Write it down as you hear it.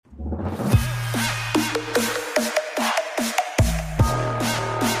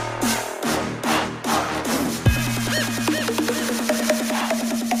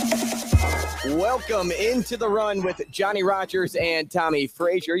Welcome into the run with Johnny Rodgers and Tommie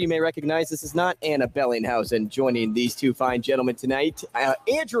Frazier. You may recognize this is not Anna Bellinghausen joining these two fine gentlemen tonight.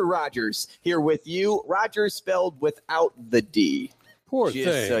 Andrew Rodgers here with you. Rodgers spelled without the D. Poor just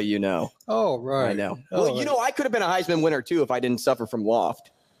thing. So you know. Oh, right. I know. Well, you know, I could have been a Heisman winner, too, if I didn't suffer from loft.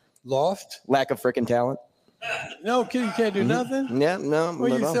 Loft? Lack of freaking talent. No, kid, you can't do nothing? Yeah, no. Well,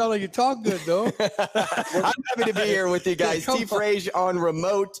 you sound like you talk good, though. I'm happy to be here with you guys. T. Frazier on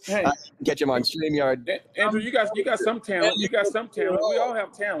remote. Hey. Catch him on StreamYard. Andrew, you got some talent. You got some talent. We all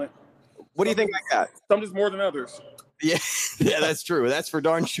have talent. What do you think I got? Some just more than others. Yeah, that's true. That's for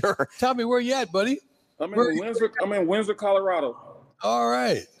darn sure. Tell me where you at, buddy. I'm in Windsor, Colorado. All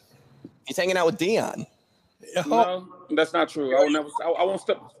right. He's hanging out with Dion. No, that's not true. I won't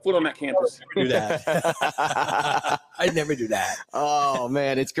step foot on that campus. Do that. I'd never do that. Oh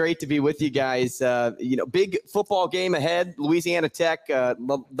man, it's great to be with you guys. Big football game ahead. Louisiana Tech,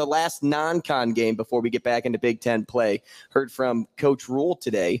 the last non-con game before we get back into Big Ten play. Heard from Coach Rule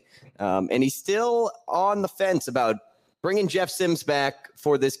today, and he's still on the fence about bringing Jeff Sims back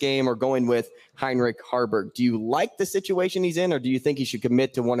for this game or going with Heinrich Haarberg. Do you like the situation he's in, or do you think he should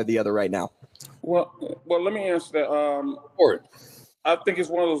commit to one or the other right now? Well, let me answer that. I think it's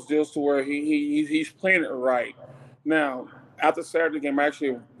one of those deals to where he's playing it right. Now, after Saturday game, I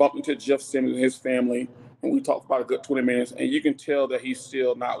actually bumped into Jeff Sims and his family, and we talked about a good 20 minutes, and you can tell that he's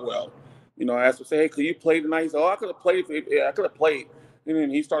still not well. You know, I asked him, say, hey, could you play tonight? He said, I could have played. I could have played. And then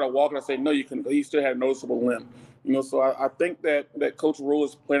he started walking. I said, no, you can. He still had a noticeable limp. You know, so I think that Coach Rule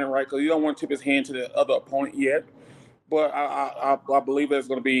is playing it right because you don't want to tip his hand to the other opponent yet. But I believe that it's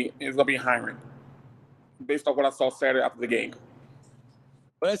going to be Heinrich, based on what I saw Saturday after the game.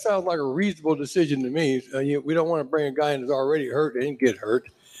 Well, that sounds like a reasonable decision to me. We don't want to bring a guy in that's already hurt and get hurt.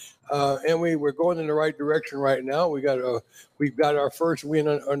 And we're going in the right direction right now. We've got our first win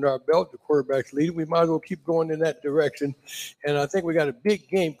under our belt. The quarterback's leading. We might as well keep going in that direction. And I think we got a big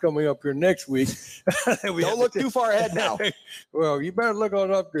game coming up here next week. Don't look too far ahead now. Well, you better look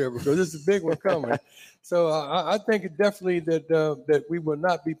on up there because this is a big one coming. So I think definitely that we will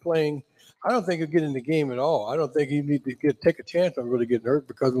not be playing. I don't think he'll get in the game at all. I don't think he need to take a chance on really getting hurt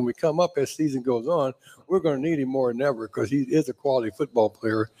because when we come up as season goes on, we're going to need him more than ever because he is a quality football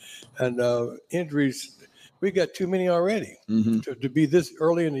player. And injuries, we got too many already to be this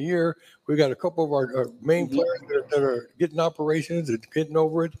early in the year. We got a couple of our main players that are getting operations and getting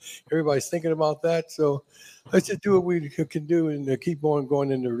over it. Everybody's thinking about that. So let's just do what we can do and keep on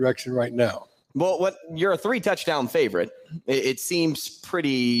going in the direction right now. Well, you're a 3-touchdown favorite. It seems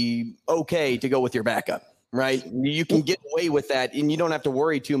pretty okay to go with your backup, right? You can get away with that, and you don't have to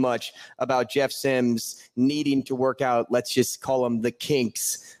worry too much about Jeff Sims needing to work out, let's just call them the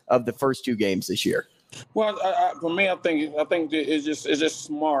kinks of the first two games this year. Well, for me, I think it's just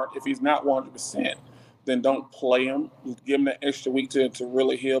smart. If he's not 100%, then don't play him. Give him that extra week to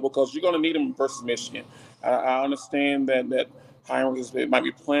really heal because you're going to need him versus Michigan. I understand that Heinrich might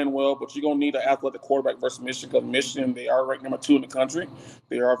be playing well, but you're going to need an athletic quarterback versus Michigan because Michigan, they are ranked number 2 in the country.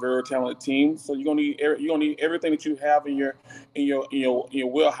 They are a very talented team. So you're going to need everything that you have in your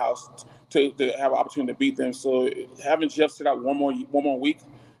wheelhouse to have an opportunity to beat them. So having Jeff sit out one more week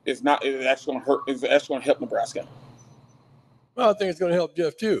is actually going to hurt. It's actually going to help Nebraska. Well, I think it's going to help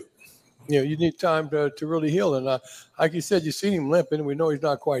Jeff too. You need time to really heal. And like you said, you've seen him limping. We know he's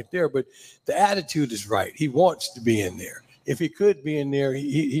not quite there, but the attitude is right. He wants to be in there. If he could be in there,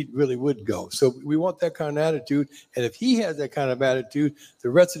 he really would go. So we want that kind of attitude. And if he has that kind of attitude,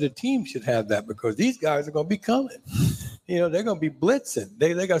 the rest of the team should have that because these guys are going to be coming. They're going to be blitzing.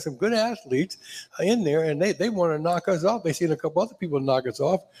 They got some good athletes in there, and they want to knock us off. They've seen a couple other people knock us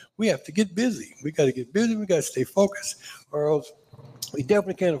off. We have to get busy. We got to get busy. We got to stay focused, or else we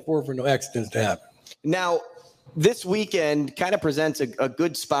definitely can't afford for no accidents to happen. Now, this weekend kind of presents a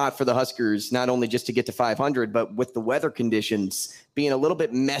good spot for the Huskers, not only just to get to 500, but with the weather conditions being a little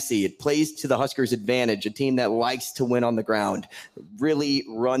bit messy, it plays to the Huskers' advantage, a team that likes to win on the ground, really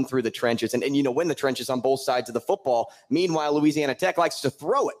run through the trenches and win the trenches on both sides of the football. Meanwhile, Louisiana Tech likes to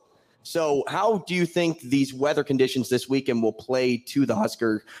throw it. So how do you think these weather conditions this weekend will play to the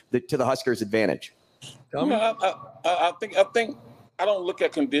Huskers' advantage? I think I don't look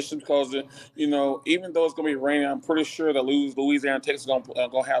at conditions because, even though it's going to be raining, I'm pretty sure that Louisiana Tech is going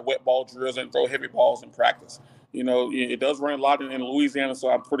to have wet ball drills and throw heavy balls in practice. It does rain a lot in Louisiana, so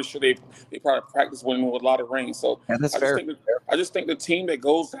I'm pretty sure they probably practice with a lot of rain. So yeah, that's fair. I just think the team that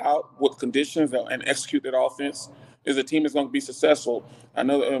goes out with conditions and execute that offense is a team that's going to be successful. I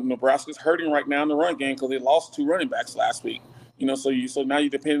know that Nebraska's hurting right now in the run game because they lost 2 running backs last week. So now you're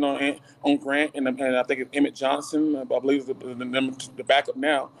depending on Grant and I think it's Emmett Johnson. I believe the backup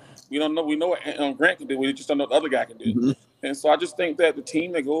now. We don't know. We know what Grant can do. We just don't know what the other guy can do. Mm-hmm. And so I just think that the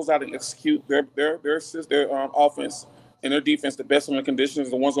team that goes out and execute their offense and their defense the best in the conditions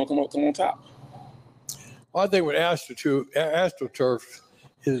is the ones going to come on top. Well, I think with AstroTurf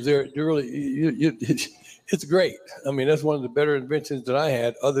is there really it's great. I mean, that's one of the better inventions that I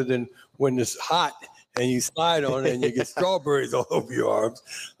had, other than when it's hot and you slide on it and you get strawberries all over your arms.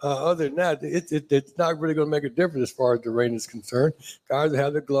 Other than that, it's not really going to make a difference as far as the rain is concerned. Guys that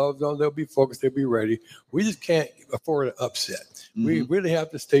have their gloves on, they'll be focused, they'll be ready. We just can't afford an upset. Mm-hmm. We really have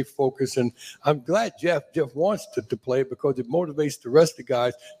to stay focused, and I'm glad Jeff wants to play, because it motivates the rest of the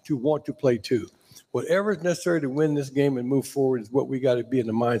guys to want to play too. Whatever is necessary to win this game and move forward is what we got to be in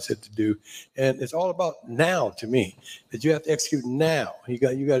the mindset to do. And it's all about now, to me, that you have to execute now.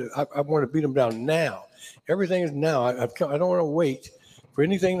 I want to beat them down now. Everything is now. I don't want to wait for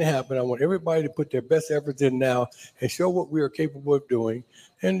anything to happen. I want everybody to put their best efforts in now and show what we are capable of doing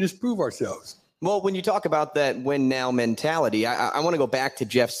and just prove ourselves. Well, when you talk about that win now mentality, I want to go back to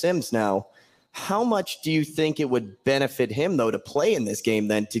Jeff Sims now. How much do you think it would benefit him, though, to play in this game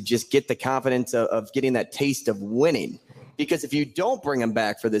then, to just get the confidence of getting that taste of winning? Because if you don't bring him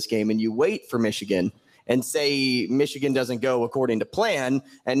back for this game and you wait for Michigan and say Michigan doesn't go according to plan,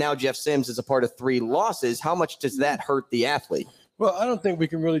 and now Jeff Sims is a part of 3 losses, how much does that hurt the athlete? Well, I don't think we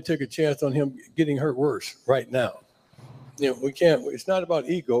can really take a chance on him getting hurt worse right now. We can't. It's not about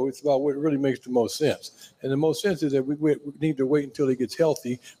ego. It's about what really makes the most sense. And the most sense is that we need to wait until he gets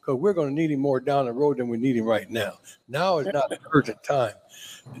healthy, because we're going to need him more down the road than we need him right now. Now is not an urgent time.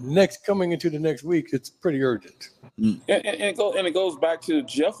 Coming into the next week, it's pretty urgent. And it goes back to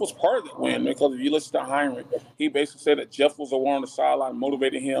Jeff was part of that win, because if you listen to Heinrich, he basically said that Jeff was the one on the sideline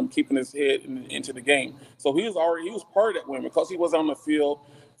motivating him, keeping his head into the game. So he was part of that win, because he was on the field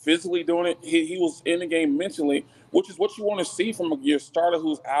physically doing it. He was in the game mentally, which is what you want to see from your starter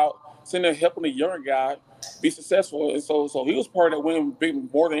who's out, sitting there helping the younger guy be successful. And so he was part of that win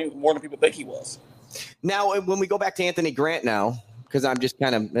more than people think he was. Now, when we go back to Anthony Grant now, because I'm just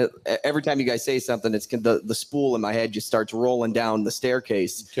kind of every time you guys say something, it's the spool in my head just starts rolling down the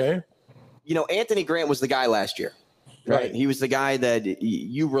staircase. Okay. Anthony Grant was the guy last year. Right. He was the guy that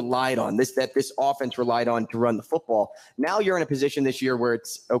you relied on, this offense relied on to run the football. Now you're in a position this year where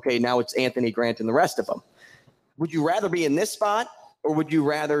it's okay. Now it's Anthony Grant and the rest of them. Would you rather be in this spot, or would you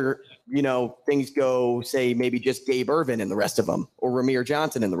rather, things go, say, maybe just Gabe Ervin and the rest of them, or Ramir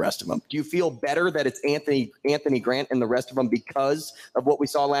Johnson and the rest of them? Do you feel better that it's Anthony Grant and the rest of them because of what we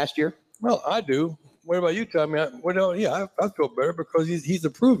saw last year? Well, I do. What about you, Tommy? I feel better because he's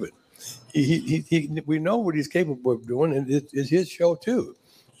a proven. We know what he's capable of doing, and it's his show too.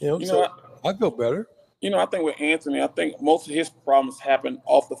 I feel better. I think with Anthony, I think most of his problems happen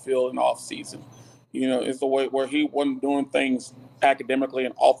off the field and off season. It's the way where he wasn't doing things academically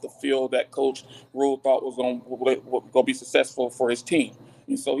and off the field that Coach Rule thought was going to be successful for his team.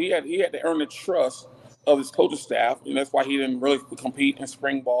 And so he had to earn the trust of his coaching staff, and that's why he didn't really compete in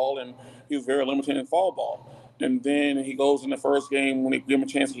spring ball, and he was very limited in fall ball. And then he goes in the first game, when they give him a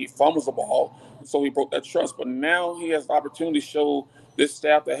chance, he fumbles the ball, so he broke that trust. But now he has the opportunity to show this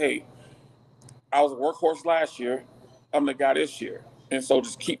staff that, hey, I was a workhorse last year, I'm the guy this year. And so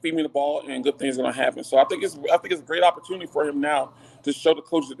just keep feeding me the ball, and good things are going to happen. So I think it's a great opportunity for him now to show the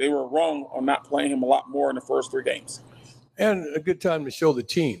coaches that they were wrong on not playing him a lot more in the first 3 games. And a good time to show the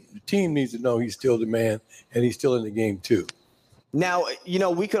team. The team needs to know he's still the man, and he's still in the game too. Now,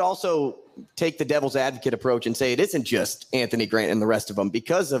 we could also take the devil's advocate approach and say it isn't just Anthony Grant and the rest of them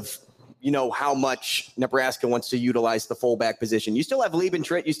because of, how much Nebraska wants to utilize the fullback position. You still have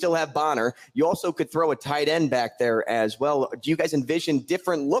Liebentritt, you still have Bonner. You also could throw a tight end back there as well. Do you guys envision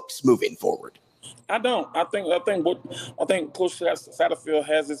different looks moving forward? I don't. I think Coach Satterfield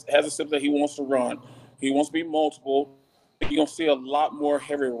has a system that he wants to run. He wants to be multiple. You're gonna see a lot more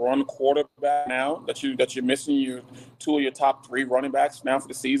heavy run quarterback now that you're missing your 2 of your top 3 running backs now for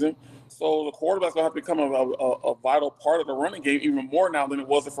the season. So the quarterback's gonna have to become a vital part of the running game even more now than it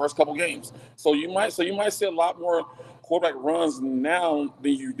was the first couple games. So you might see a lot more quarterback runs now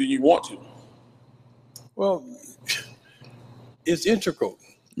than you want to. Well, it's integral.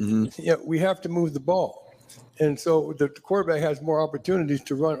 Mm-hmm. Yeah, we have to move the ball, and so the quarterback has more opportunities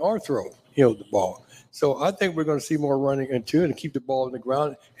to run or throw, the ball. So I think we're going to see more running and keep the ball on the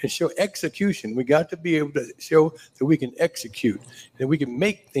ground and show execution. We got to be able to show that we can execute, that we can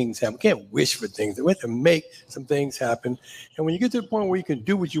make things happen. We can't wish for things. We have to make some things happen. And when you get to the point where you can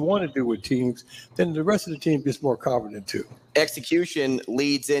do what you want to do with teams, then the rest of the team gets more confident too. Execution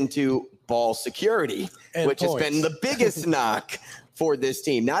leads into ball security, and which points. has been the biggest knock for this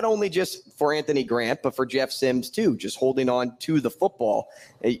team, not only just for Anthony Grant, but for Jeff Sims too, just holding on to the football.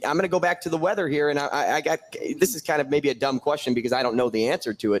 I'm going to go back to the weather here, and I got this is kind of maybe a dumb question because I don't know the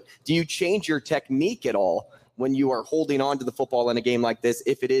answer to it. Do you change your technique at all when you are holding on to the football in a game like this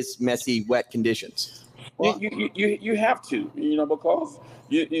if it is messy, wet conditions? Well, you have to, because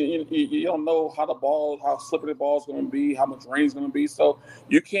you don't know how slippery the ball is going to be, how much rain is going to be. So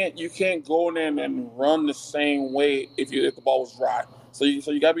you can't go in there and run the same way if the ball was dry. So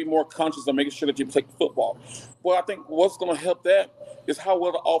you got to be more conscious of making sure that you protect the football. Well, I think what's going to help that is how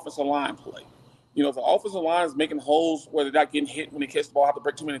well the offensive line play. If the offensive line is making holes where they're not getting hit when they catch the ball, have to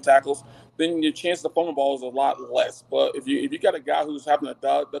break too many tackles, then your chance of throwing the ball is a lot less. But if you got a guy who's having to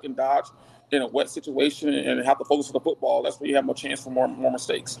duck and dodge in a wet situation and have to focus on the football, that's where you have more chance for more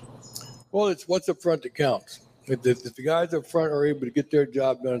mistakes. Well, it's what's up front that counts. If the guys up front are able to get their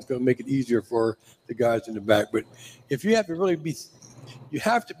job done, it's going to make it easier for the guys in the back. But if you have to you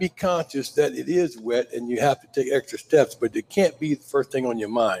have to be conscious that it is wet and you have to take extra steps, but it can't be the first thing on your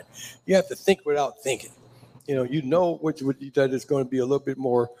mind. You have to think without thinking. That it's going to be a little bit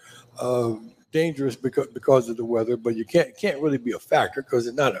more dangerous because of the weather, but you can't really be a factor because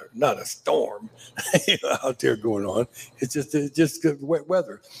it's not a storm out there going on. It's just wet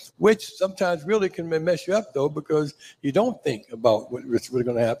weather, which sometimes really can mess you up though because you don't think about what's really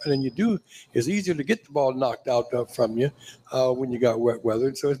going to happen, and you do. It's easier to get the ball knocked out from you when you got wet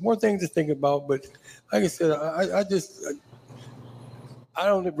weather. So it's more things to think about. But like I said, I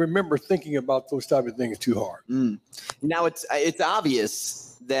don't remember thinking about those type of things too hard. Now it's obvious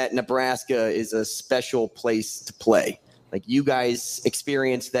that Nebraska is a special place to play. Like you guys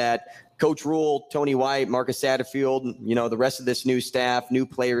experienced that. Coach Rule, Tony White, Marcus Satterfield, the rest of this new staff, new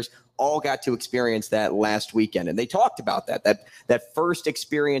players, all got to experience that last weekend. And they talked about that first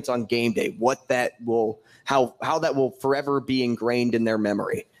experience on game day, how that will forever be ingrained in their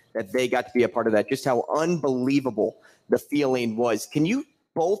memory, that they got to be a part of that, just how unbelievable the feeling was. Can you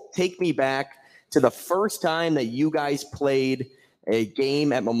both take me back to the first time that you guys played a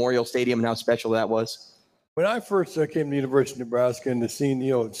game at Memorial Stadium and how special that was? When I first came to the University of Nebraska and the scene,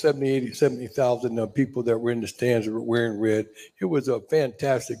 70,000 people that were in the stands were wearing red, it was a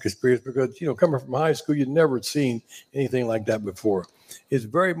fantastic experience because, coming from high school, you'd never seen anything like that before. It's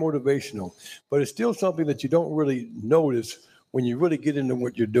very motivational, but it's still something that you don't really notice when you really get into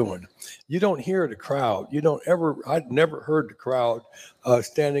what you're doing. You don't hear the crowd. I'd never heard the crowd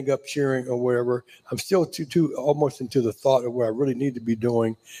standing up cheering or whatever. I'm still too almost into the thought of what I really need to be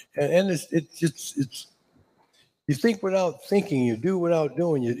doing. And it's you think without thinking, you do without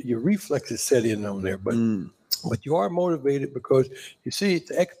doing, your reflexes set in on there. But you are motivated because you see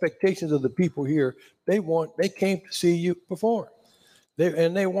the expectations of the people here, they came to see you perform.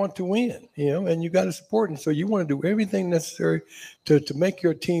 They want to win, and you got to support them. So you want to do everything necessary to make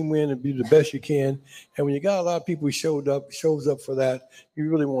your team win and be the best you can. And when you got a lot of people who shows up for that, you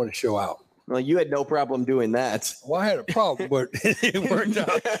really want to show out. Well, you had no problem doing that. Well, I had a problem, but it worked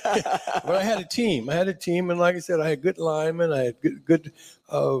out. But I had a team. And like I said, I had good linemen. I had good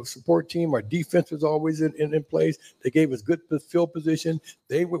support team. Our defense was always in place. They gave us good field position.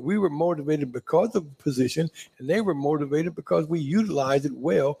 We were motivated because of position, and they were motivated because we utilized it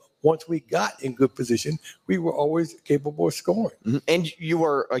well. Once we got in good position, we were always capable of scoring. Mm-hmm. And you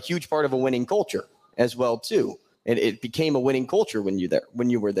were a huge part of a winning culture as well, too. And it became a winning culture when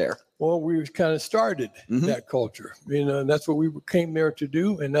you were there. Well, we kind of started that culture, and that's what we came there to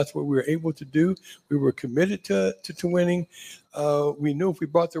do, and that's what we were able to do. We were committed to winning. We knew if we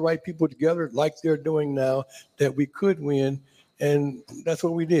brought the right people together, like they're doing now, that we could win, and that's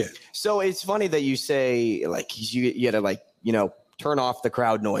what we did. So it's funny that you say you had to turn off the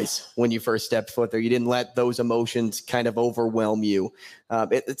crowd noise when you first stepped foot there. You didn't let those emotions kind of overwhelm you.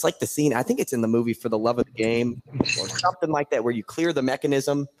 It's like the scene, I think it's in the movie For the Love of the Game or something like that, where you clear the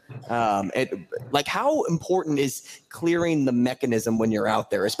mechanism. How important is clearing the mechanism when you're out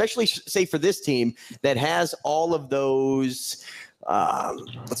there, especially say for this team that has all of those,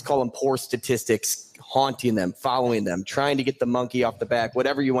 let's call them poor statistics, haunting them, following them, trying to get the monkey off the back,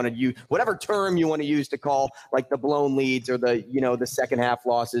 whatever you want to use, whatever term you want to use to call, like the blown leads or the second half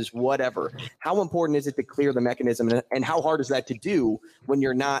losses, whatever. How important is it to clear the mechanism, and how hard is that to do when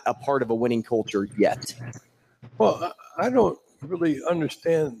you're not a part of a winning culture yet? Well, I don't really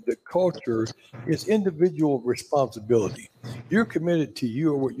understand the culture. It's individual responsibility. You're committed to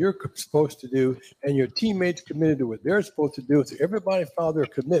you or what you're supposed to do, and your teammates committed to what they're supposed to do. So everybody follow their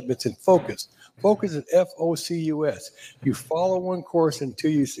commitments and focus. Focus is FOCUS. You follow one course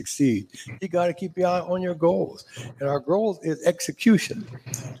until you succeed. You got to keep your eye on your goals. And our goal is execution.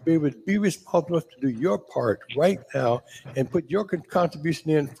 To be able to be responsible to do your part right now and put your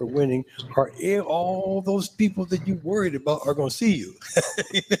contribution in for winning, or all those people that you worried about are going to see you.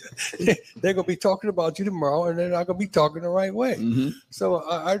 They're going to be talking about you tomorrow, and they're not going to be talking the right way. Mm-hmm. So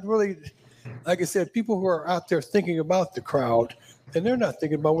I really, like I said, people who are out there thinking about the crowd, and they're not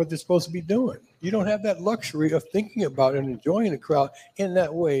thinking about what they're supposed to be doing. You don't have that luxury of thinking about and enjoying the crowd in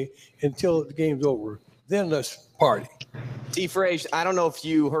that way until the game's over. Then let's party. T. Frazier, I don't know if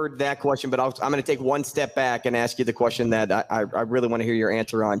you heard that question, but I'm going to take one step back and ask you the question that I really want to hear your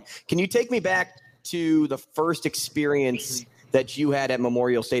answer on. Can you take me back to the first experience that you had at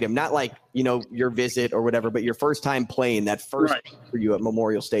Memorial Stadium? Not like, your visit or whatever, but your first time playing, that first for you at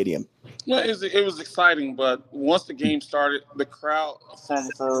Memorial Stadium. Well, it was exciting, but once the game started, the crowd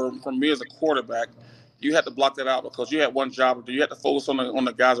from me as a quarterback, you had to block that out because you had one job to do. You had to focus on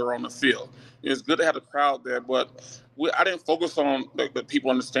the guys that are on the field. It's good to have the crowd there, but I didn't focus on the people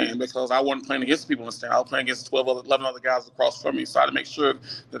on the stand because I wasn't playing against the people on the stand. I was playing against 11 other guys across from me. So I had to make sure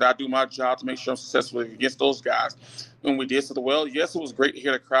that I do my job to make sure I'm successful against those guys. When we did so well, yes, it was great to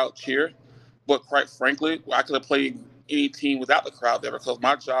hear the crowd cheer, but quite frankly, I could have played any team without the crowd there because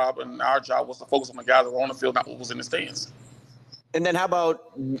my job and our job was to focus on the guys that were on the field, not what was in the stands. And then how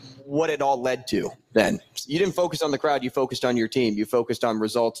about what it all led to then? You didn't focus on the crowd. You focused on your team. You focused on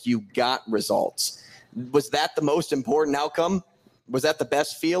results. You got results. Was that the most important outcome? Was that the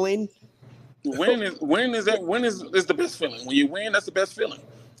best feeling? Winning is the best feeling. When you win, that's the best feeling.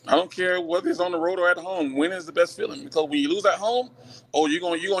 I don't care whether it's on the road or at home. Winning is the best feeling because when you lose at home, you're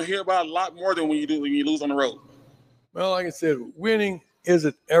gonna hear about it a lot more than when you lose on the road. Well, like I said, winning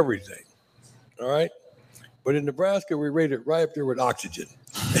isn't everything. All right. But in Nebraska, we rate it right up there with oxygen.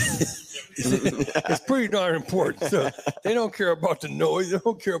 It's pretty darn important. So they don't care about the noise. They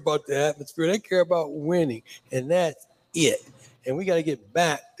don't care about the atmosphere. They care about winning, and that's it. And we got to get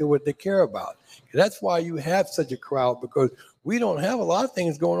back to what they care about. That's why you have such a crowd, because we don't have a lot of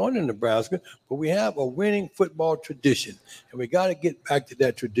things going on in Nebraska, but we have a winning football tradition, and we got to get back to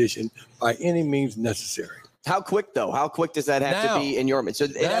that tradition by any means necessary. How quick, though? How quick does that have to be in your mind? So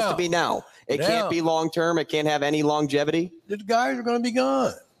it has to be now. It can't be long-term. It can't have any longevity. The guys are going to be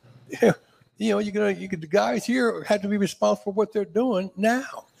gone. The guys here have to be responsible for what they're doing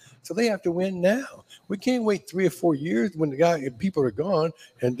now. So they have to win now. We can't wait 3 or 4 years when people are gone,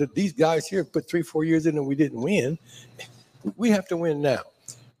 and these guys here put 3 or 4 years in and we didn't win. We have to win now.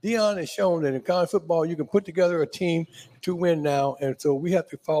 Deion has shown that in college football, you can put together a team to win now. And so we have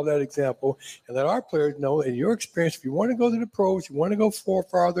to follow that example and let our players know, in your experience, if you want to go to the pros, you want to go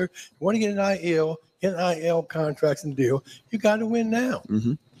farther, you want to get an NIL contracts and deal, you got to win now.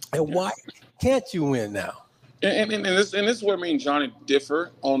 Mm-hmm. And why can't you win now? And this is where me and Johnny differ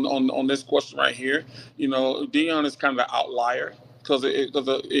on this question right here. Deion is kind of the outlier because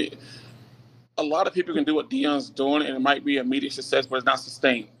a lot of people can do what Deion's doing, and it might be immediate success, but it's not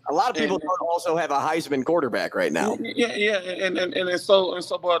sustained. A lot of people don't also have a Heisman quarterback right now. Yeah, and so,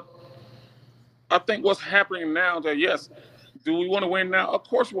 but I think what's happening now that yes, do we want to win now? Of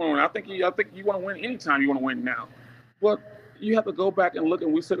course we want to win. I think you want to win anytime you want to win now, but you have to go back and look.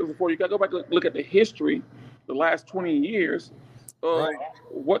 And we said it before. You got to go back and look at the history, the last 20 years. Right.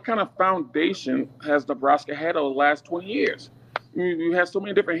 What kind of foundation has Nebraska had over the last 20 years? You have so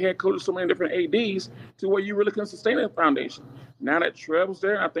many different head coaches, so many different ADs to where you really can sustain that foundation. Now that Trev's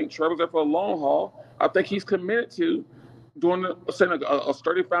there, I think Trevor's there for a long haul. I think he's committed to setting a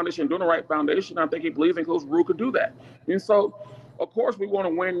sturdy foundation, doing the right foundation. I think he believes in Coach Rule could do that. And so, of course, we want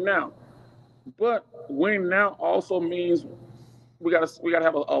to win now. But winning now also means we got to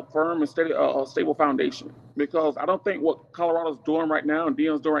have a firm and steady, a stable foundation. Because I don't think what Colorado's doing right now and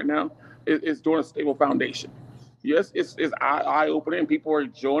Deion's doing right now is doing a stable foundation. Yes, it's eye-opening. People are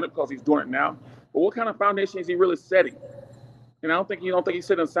enjoying it because he's doing it now. But what kind of foundation is he really setting? And I don't think he's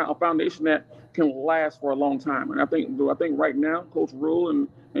setting a foundation that can last for a long time. And I think right now, Coach Rule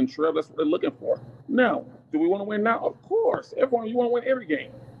and Trev, that's what they're looking for. Now, do we want to win now? Of course, you want to win every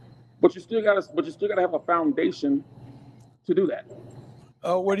game, but you still got to have a foundation to do that.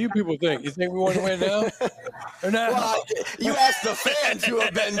 What do you people think? You think we want to win now? Or not? Well, you ask the fans who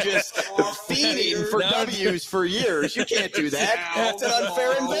have been just feeding for W's for years. You can't do that. That's an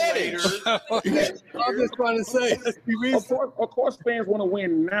unfair advantage. I'm just trying to say. Let's be reasonable. Of course, fans want to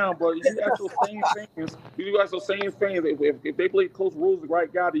win now, but you ask those same fans. If they believe Coach Rule's the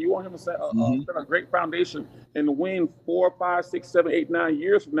right guy, do you want him to set a great foundation and to win 4, 5, 6, 7, 8, 9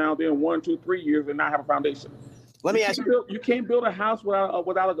 years from now, then 1, 2, 3 years and not have a foundation? Let me ask you. You can't build a house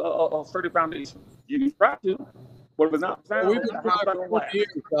without a sturdy foundation. You can try to, but if it's not sound, we've been trying for 20 years,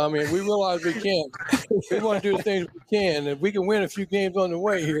 Tommy, and we realize we can't. We want to do the things we can. If we can win a few games on the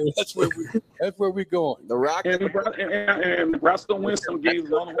way here, that's where we're going. The Rock and Nebraska win some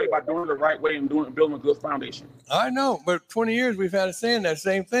games on the way by doing it the right way and building a good foundation. I know, but 20 years we've had saying that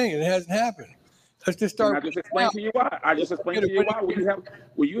same thing, and it hasn't happened. Let's just start. And I just explained to you why.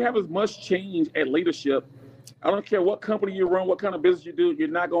 When you have as much change at leadership, I don't care what company you run, what kind of business you do, you're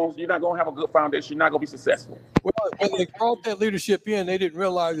not going to have a good foundation. You're not going to be successful. Well, when they brought that leadership in, they didn't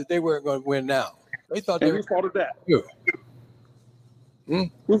realize that they weren't going to win now. They thought they were. Whose fault is that?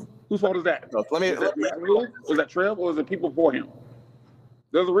 Whose fault is that? Is that Matt Rule? Is that Trev, or is it people before him?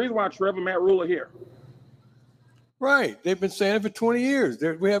 There's a reason why Trev and Matt Rule are here. Right. They've been saying it for 20 years.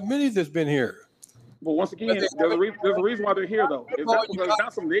 We have many that's been here. But once again, there's a reason why they're here, though. It's not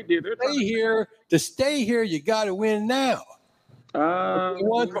something they did. To stay here, you got to win now. The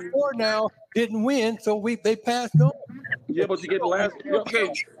ones before now didn't win, so they passed on. Yeah, but you get the last.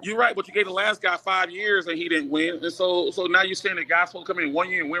 Okay, you're right, but you gave the last guy 5 years and he didn't win, and so now you're saying the guy's supposed to come in 1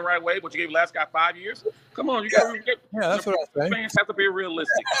 year and win right away, but you gave the last guy 5 years. Come on, that's what I'm saying. Fans have to be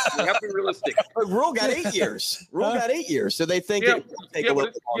realistic. They have to be realistic. But Rule got 8 years. Got 8 years, so they think but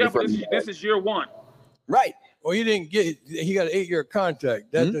this is year one. Right. Well, he got an 8-year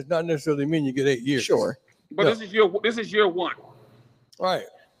contract. That does not necessarily mean you get 8 years. Sure. But this is year one. Right.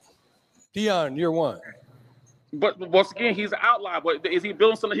 Dion, year one. But once again, he's an outlier. But is he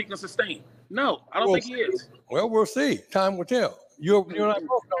building something he can sustain? No, I don't think he is. Well, we'll see. Time will tell. You and I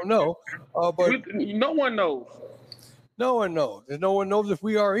both don't know. But no one knows. No one knows. And no one knows if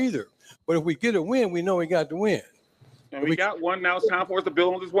we are either. But if we get a win, we know we got to win. And we got one. Now it's time for us to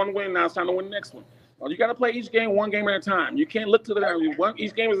build on this one win. Now it's time to win the next one. You got to play each game one game at a time. You can't look to the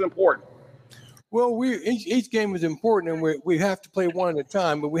each game is important. Well, each game is important, and we have to play one at a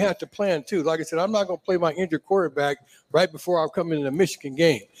time, but we have to plan too. Like I said, I'm not going to play my injured quarterback right before I come into the Michigan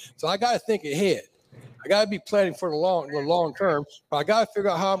game. So I got to think ahead. I got to be planning for the long term, but I got to figure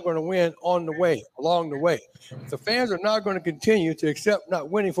out how I'm going to win along the way. The fans are not going to continue to accept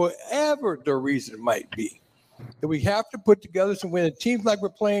not winning for whatever the reason might be. That we have to put together some win. Teams like we're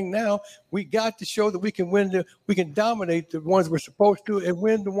playing now, we got to show that we can win. We can dominate the ones we're supposed to and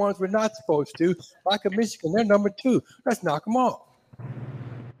win the ones we're not supposed to. Like a Michigan, they're number 2. Let's knock them off.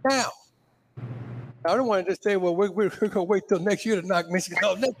 Now, I don't want to just say, well, we're going to wait till next year to knock Michigan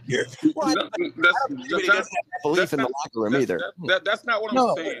off next year. Well, that's belief in the locker room either. That's not what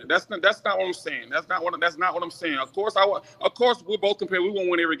I'm saying. That's not what I'm saying. That's not what I'm saying. Of course, we're both compared. We won't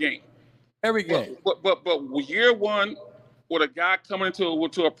win every game. Every game. But year one, with a guy coming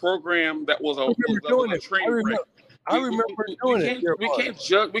into a program that was a train wreck. I remember doing it.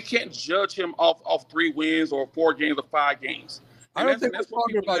 We can't judge him off 3 wins or 4 games or 5 games. I don't think we're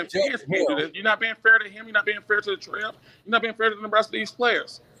talking about judging him. You're not being fair to him. You're not being fair to the Trev. You're not being fair to the rest of these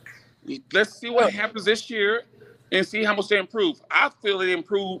players. Let's see what happens this year and see how much they improve. I feel they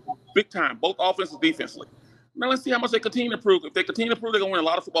improved big time, both offensively and defensively. Now let's see how much they continue to improve. If they continue to improve, they're going to win a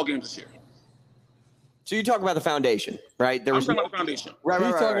lot of football games this year. So you talk about the foundation, right? I'm talking about the foundation.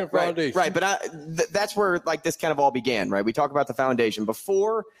 Right. But that's where this kind of all began, right? We talk about the foundation.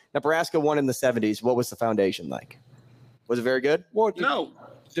 Before Nebraska won in the 70s, what was the foundation like? Was it very good? Well, no.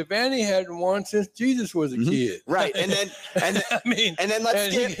 Devaney hadn't won since Jesus was a kid. Right. And then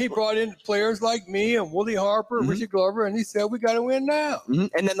he brought in players like me and Wooly Harper, Richard Glover, and he said, we got to win now.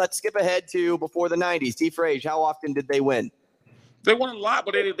 And then let's skip ahead to before the 90s. T. Frazier, how often did they win? They won a lot,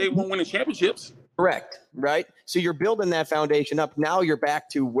 but they weren't winning championships. Correct. Right. So you're building that foundation up. Now you're back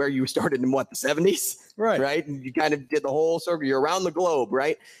to where you started in the 70s. Right. And you kind of did the whole circle. You're around the globe.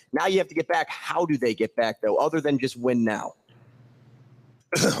 Right. Now you have to get back. How do they get back, though, other than just win now?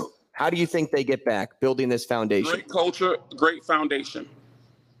 How do you think they get back building this foundation? Great culture, great foundation.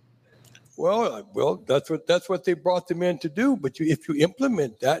 Well, that's what they brought them in to do. But if you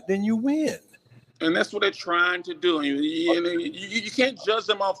implement that, then you win. And that's what they're trying to do. You can't judge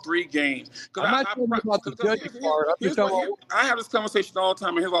them off 3 games. I'm not talking about the judging part. I have this conversation all the time,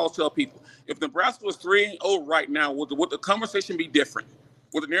 and here's what I always tell people. If Nebraska was 3-0 right now, would the conversation be different?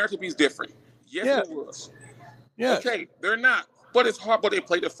 Would the narrative be different? Yes, it was. Yeah. Okay, they're not. But it's hard. But they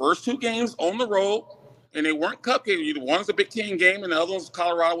played the first 2 games on the road, and they weren't cupcakes. One's a Big Ten game, and the other one's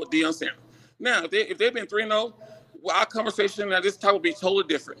Colorado with Deion Sanders. Now, if they've been 3-0, well, our conversation at this time would be totally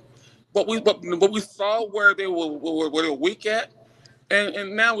different. But we saw where they were weak at,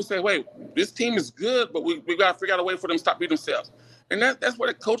 and now we say, wait, this team is good, but we got to figure out a way for them to stop beating themselves. And that's where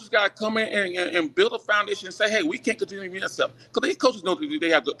the coaches got to come in and build a foundation and say, hey, we can't continue to beat ourselves. Because these coaches know they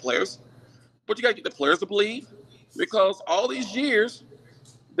have good players, but you got to get the players to believe. Because all these years,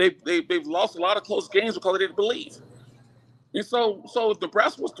 they've lost a lot of close games because they didn't believe. And so if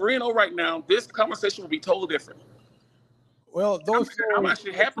Nebraska was 3-0 right now, this conversation would be totally different. Well, I'm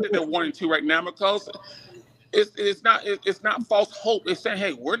actually happy that they're 1-2 right now because it's not false hope. It's saying,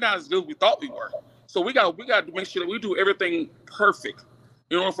 hey, we're not as good as we thought we were. So we got to make sure that we do everything perfect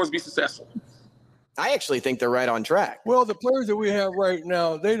in order for us to be successful. I actually think they're right on track. Well, the players that we have right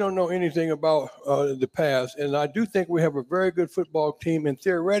now, they don't know anything about the past. And I do think we have a very good football team. And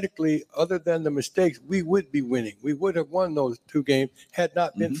theoretically, other than the mistakes, we would be winning. We would have won those 2 games had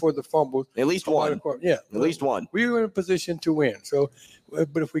not been for the fumbles. At least one. Yeah. At least one. We were in a position to win. So,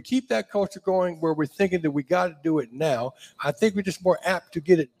 but if we keep that culture going where we're thinking that we got to do it now, I think we're just more apt to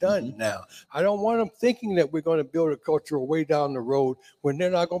get it done now. I don't want them thinking that we're going to build a culture way down the road when they're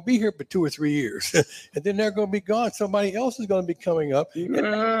not going to be here for 2 or 3 years. And then they're going to be gone. Somebody else is going to be coming up. John,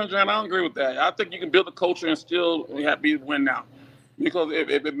 I don't agree with that. I think you can build a culture and still have to win now. Because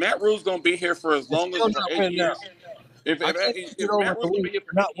if Matt Rule's going to be here for as long as 8 years, if Matt Rule's going to be here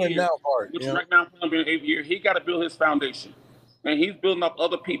for 8 years, which right now is going to be an 8 year, he got to build his foundation. And he's building up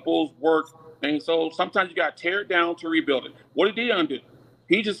other people's work. And so sometimes you got to tear it down to rebuild it. What did Deion do?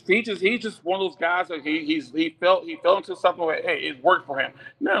 He's just one of those guys that he fell into something where, hey, it worked for him.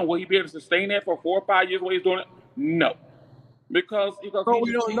 Now, will he be able to sustain that for 4 or 5 years while he's doing it? No. Because we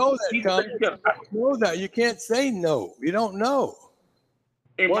don't know that, Tom. You don't know that. You can't say no. You don't know.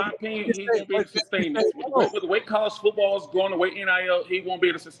 In my opinion, he won't be able to sustain this. With the way college football is going, the way NIL, he won't be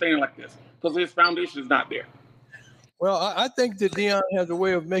able to sustain it like this because his foundation is not there. Well, I think that Deion has a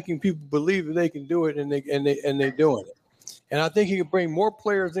way of making people believe that they can do it, and they're doing it. And I think he can bring more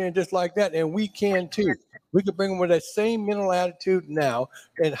players in just like that, and we can too. We could bring them with that same mental attitude now.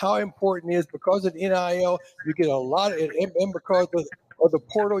 And how important it is because of NIL, you get a lot, and because of the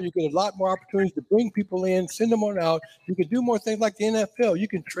portal, you get a lot more opportunities to bring people in, send them on out. You can do more things like the NFL. You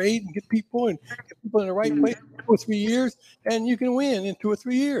can trade and get people in the right place in 2 or 3 years, and you can win in 2 or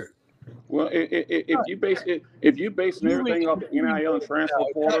 3 years. Well, if you base everything off the NIL and transfer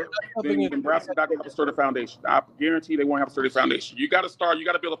portal, then Nebraska's not going to have a sturdy foundation. I guarantee they won't have a sturdy foundation. You got to start. You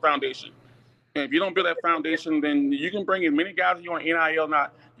got to build a foundation. And if you don't build that foundation, then you can bring in many guys you want NIL.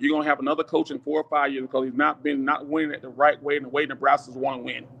 Not you're going to have another coach in 4 or 5 years because he's not winning it the right way and the way Nebraska's want to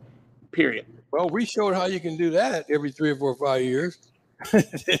win. Period. Well, we showed how you can do that every 3 or 4 or 5 years.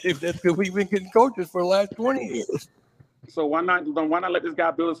 That's because we've been getting coaches for the last 20 years. So why not let this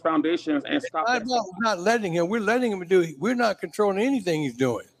guy build his foundations and stop? I'm not letting him. We're letting him do. We're not controlling anything he's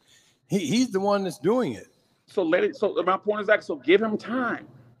doing. He's the one that's doing it. So my point is that. So give him time.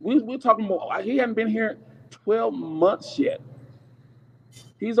 We're talking about. He hasn't been here 12 months yet.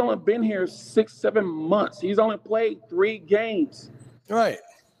 He's only been here 6-7 months. He's only played 3 games. Right.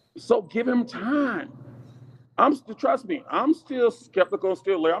 So give him time. Trust me. I'm still skeptical.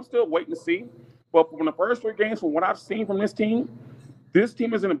 I'm still waiting to see. But from the first 3 games, from what I've seen from this team is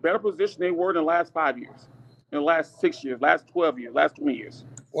in a better position they were in the last 5 years, in the last 6 years, last 12 years, last 20 years.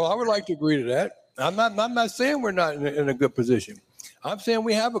 Well, I would like to agree to that. I'm not saying we're not in a good position. I'm saying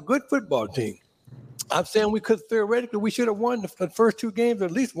we have a good football team. I'm saying we should have won the first 2 games, or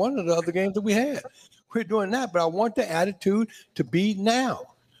at least one of the other games that we had. We're doing that, but I want the attitude to be now.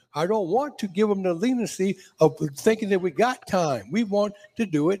 I don't want to give them the leniency of thinking that we got time. We want to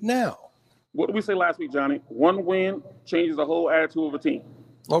do it now. What did we say last week, Johnny? 1 win changes the whole attitude of a team.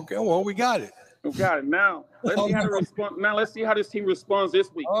 Okay, well, we got it. We got it. Now, let's see how this team responds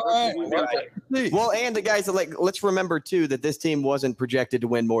this week. All right. Well, and the guys, let's remember, too, that this team wasn't projected to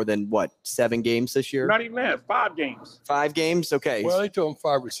win more than, 7 games this year? Not even that. 5 games. 5 games? Okay. Well, they told them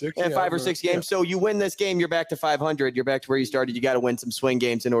 5 or 6. Yeah, 5 or 6 games. Yeah. So you win this game, you're back to 500. You're back to where you started. You got to win some swing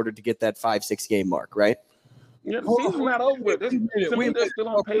games in order to get that 5-6 game mark, right? Yeah, the season's not over with. They're still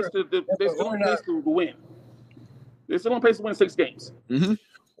on pace to win. They're still on pace to win 6 games. Mm-hmm.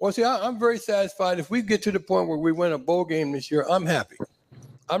 Well, see, I'm very satisfied. If we get to the point where we win a bowl game this year, I'm happy.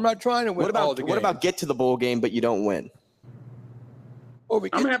 I'm not trying to win all the games. What about get to the bowl game, but you don't win?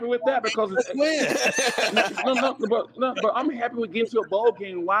 I'm happy with that because it's but I'm happy with getting to a bowl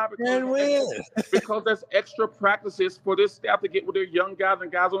game. Why? Because that's extra practices for this staff to get with their young guys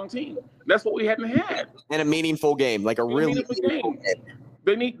and guys on the team. That's what we hadn't had. And a meaningful game, like a really meaningful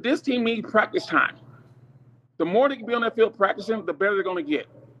game. This team needs practice time. The more they can be on that field practicing, the better they're going to get.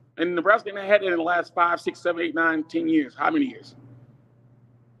 And Nebraska ain't had it in the last 5, 6, 7, 8, 9, 10 years. How many years?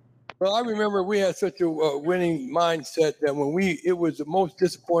 Well, I remember we had such a winning mindset that it was the most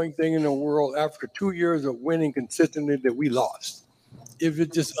disappointing thing in the world after 2 years of winning consistently that we lost. It was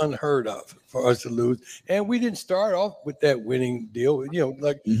just unheard of for us to lose. And we didn't start off with that winning deal.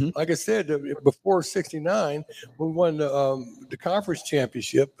 Like I said, before '69, we won the conference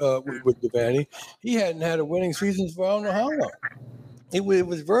championship with Devaney. He hadn't had a winning season for I don't know how long. It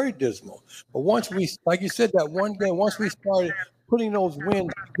was very dismal. But once we, like you said, that one game, once we started putting those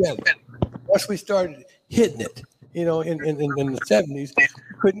wins together, once we started hitting it, in the 70s, we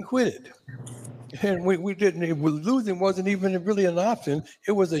couldn't quit it. And we didn't. Losing wasn't even really an option.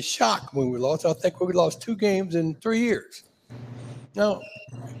 It was a shock when we lost. I think we lost 2 games in 3 years. No.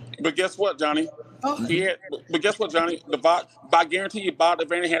 But guess what, Johnny? But guess what, Johnny? I guarantee you, Bob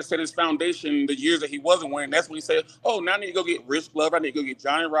Devaney had set his foundation the years that he wasn't winning. That's when he said, now I need to go get Rich Glover. I need to go get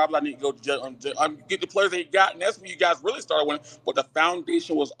Johnny Robbins. I need to go get the players that he got. And that's when you guys really started winning. But the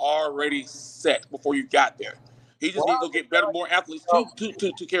foundation was already set before you got there. He just needs to go get better, more athletes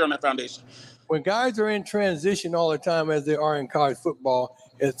to carry on that foundation. When guys are in transition all the time, as they are in college football,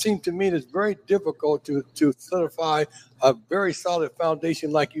 it seems to me that it's very difficult to solidify a very solid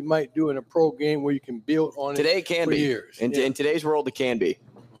foundation like you might do in a pro game where you can build on it for years. In today's world, it can be.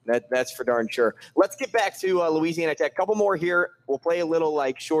 That's for darn sure. Let's get back to Louisiana Tech. A couple more here. We'll play a little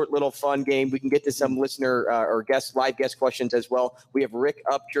short little fun game. We can get to some listener or live guest questions as well. We have Rick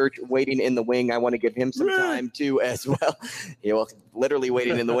Upchurch waiting in the wing. I want to give him some time too as well. Literally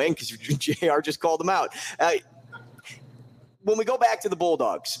waiting in the wing because JR just called him out. When we go back to the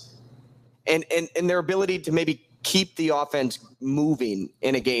Bulldogs and their ability to maybe keep the offense moving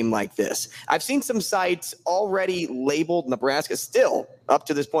in a game like this, I've seen some sites already labeled Nebraska still up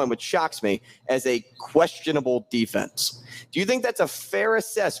to this point, which shocks me, as a questionable defense. Do you think that's a fair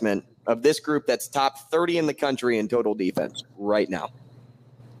assessment of this group that's top 30 in the country in total defense right now?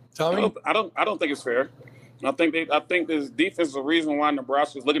 Tommy? I don't think it's fair. I think this defense is the reason why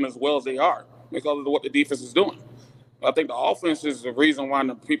Nebraska is looking as well as they are, because of what the defense is doing. I think the offense is the reason why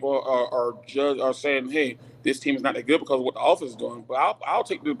the people are saying, hey, this team is not that good because of what the offense is doing. But I'll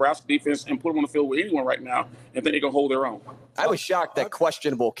take the Nebraska defense and put them on the field with anyone right now and think they're going to hold their own. I was shocked that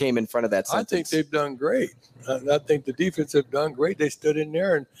questionable came in front of that sentence. I think they've done great. I think the defense have done great. They stood in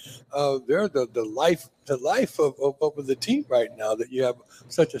there, and they're the life of the team right now, that you have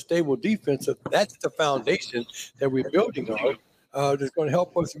such a stable defense. That's the foundation that we're building on. That's going to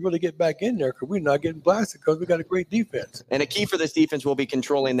help us really get back in there because we're not getting blasted because we got a great defense. And a key for this defense will be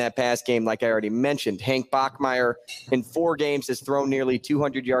controlling that pass game, like I already mentioned. Hank Bachmeier in 4 games has thrown nearly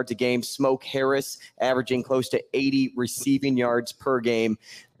 200 yards a game. Smoke Harris averaging close to 80 receiving yards per game.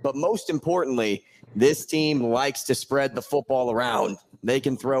 But most importantly, this team likes to spread the football around. They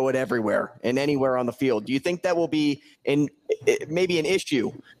can throw it everywhere and anywhere on the field. Do you think that will be maybe an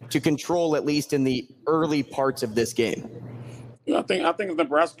issue to control, at least in the early parts of this game? I think if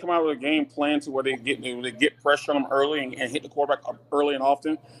Nebraska come out with a game plan to where they get pressure on them early and hit the quarterback early and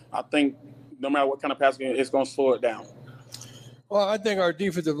often, I think no matter what kind of pass game, it's going to slow it down. Well, I think our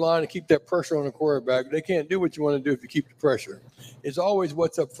defensive line to keep that pressure on the quarterback. They can't do what you want to do if you keep the pressure. It's always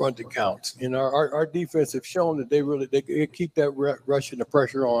what's up front that counts. Our defense have shown that they keep that rush and the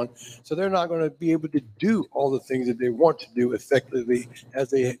pressure on, so they're not going to be able to do all the things that they want to do effectively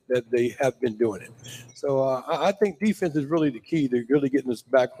as they have been doing it. So I think defense is really the key to really getting us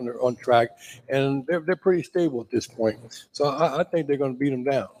back on track, and they're pretty stable at this point. So I think they're going to beat them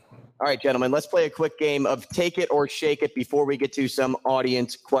down. All right, gentlemen, let's play a quick game of take it or shake it before we get to some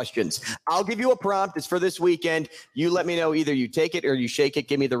audience questions. I'll give you a prompt. It's for this weekend. You let me know either you take it or you shake it.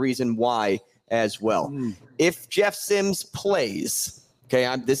 Give me the reason why as well. If Jeff Sims plays,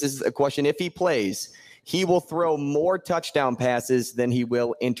 this is a question. If he plays, he will throw more touchdown passes than he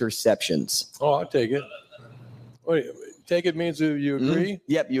will interceptions. Oh, I'll take it. Wait, take it means you agree?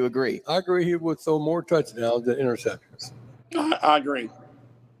 Yep, you agree. I agree he would throw more touchdowns than interceptions. I agree.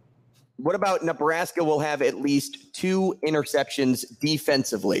 What about Nebraska will have at least 2 interceptions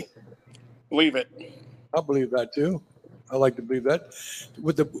defensively? Believe it. I believe that too. I like to believe that.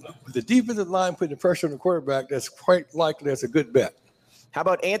 With the defensive line putting the pressure on the quarterback, that's quite likely that's a good bet. How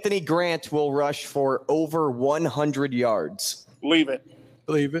about Anthony Grant will rush for over 100 yards? Believe it.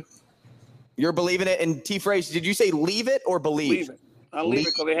 Believe it. You're believing it. And T. Frazier, did you say leave it or believe? I leave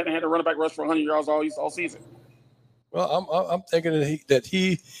it because they hadn't had a running back rush for 100 yards all season. Well, I'm thinking that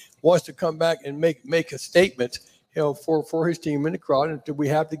he wants to come back and make a statement, for his team in the crowd, and we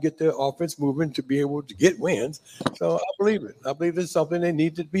have to get the offense moving to be able to get wins. So I believe it. I believe it's something they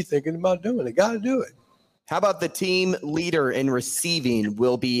need to be thinking about doing. They got to do it. How about the team leader in receiving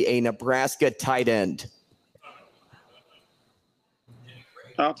will be a Nebraska tight end?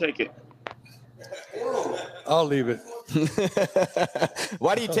 I'll take it. I'll leave it.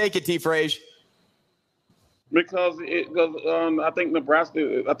 Why do you take it, T. Frazier? Because I think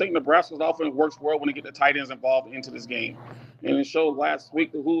Nebraska's offense works well when they get the tight ends involved into this game. And it showed last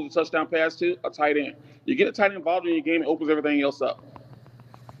week who the touchdown pass to? A tight end. You get a tight end involved in your game, it opens everything else up.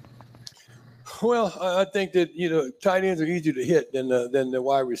 Well, I think that, tight ends are easier to hit than the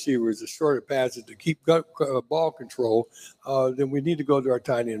wide receivers. The shorter passes to keep ball control, then we need to go to our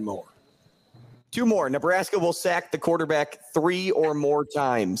tight end more. 2 more. Nebraska will sack the quarterback 3 or more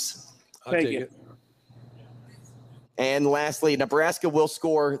times. I'll take it. And lastly, Nebraska will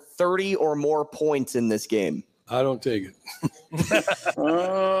score 30 or more points in this game. I don't take it.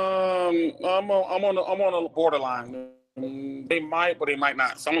 I'm on the borderline. They might, but they might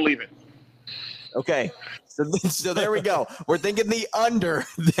not. So I'm gonna leave it. Okay. So there we go. We're thinking the under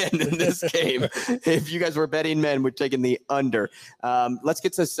then in this game. If you guys were betting men, we're taking the under. Let's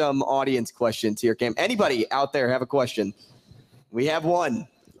get to some audience questions here, Cam. Anybody out there have a question? We have one.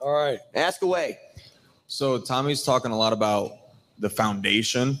 All right. Ask away. So Tommie's talking a lot about the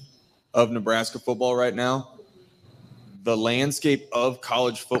foundation of Nebraska football right now. The landscape of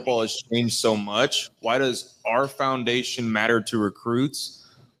college football has changed so much. Why does our foundation matter to recruits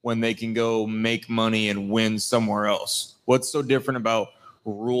when they can go make money and win somewhere else? What's so different about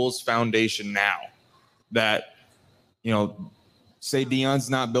Rule's foundation now that, say Deion's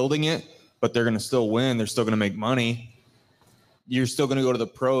not building it, but they're going to still win. They're still going to make money. You're still going to go to the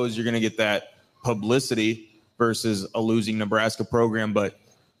pros. You're going to get that publicity versus a losing Nebraska program. But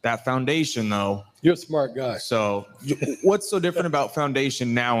that foundation, though. You're a smart guy. So what's so different about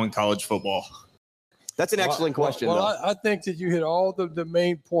foundation now in college football? That's an excellent question. Well, I think that you hit all the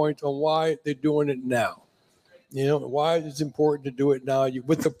main points on why they're doing it now. Why it's important to do it now.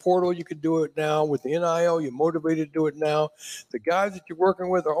 With the portal, you can do it now. With the NIL, you're motivated to do it now. The guys that you're working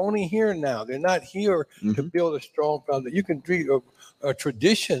with are only here now. They're not here to build a strong foundation. You can do a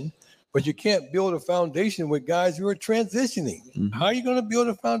tradition, but you can't build a foundation with guys who are transitioning. How are you going to build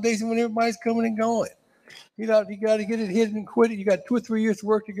a foundation when everybody's coming and going? You got to get it hit and quit it. You got 2 or 3 years to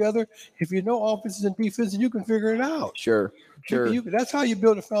work together. If you know offenses and defenses, you can figure it out. Sure. That's how you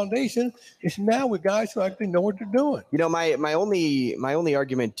build a foundation. It's now with guys who actually know what they're doing. My only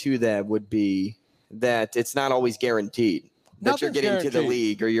argument to that would be that it's not always guaranteed that you're getting to the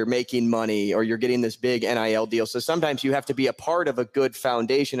league or you're making money or you're getting this big NIL deal. So sometimes you have to be a part of a good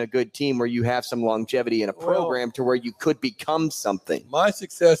foundation, a good team where you have some longevity in a program to where you could become something. My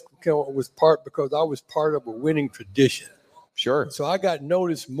success was because I was part of a winning tradition. Sure. So I got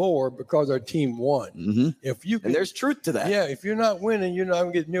noticed more because our team won. And there's truth to that. Yeah, if you're not winning, you're not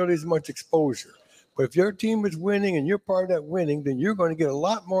going to get nearly as much exposure. But if your team is winning and you're part of that winning, then you're going to get a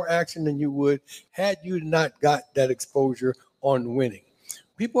lot more action than you would had you not got that exposure on winning.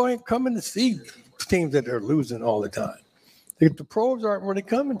 People ain't coming to see teams that are losing all the time. The pros aren't really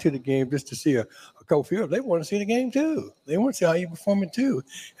coming to the game just to see a coach field. They want to see the game too. They want to see how you perform it too.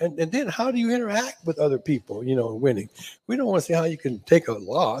 And then how do you interact with other people, winning? We don't want to see how you can take a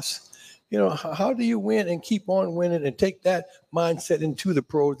loss. How do you win and keep on winning and take that mindset into the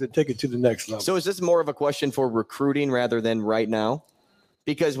pros and take it to the next level? So is this more of a question for recruiting rather than right now?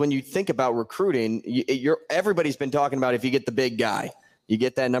 Because when you think about recruiting, everybody's been talking about if you get the big guy, you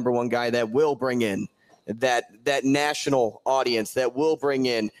get that number one guy that will bring in that national audience, that will bring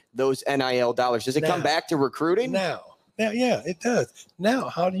in those NIL dollars. Does it come back to recruiting? Now, yeah, it does. Now,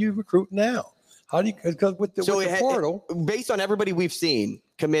 how do you recruit now? How do you, because with the portal, based on everybody we've seen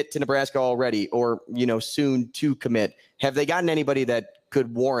commit to Nebraska already, or soon to commit, have they gotten anybody that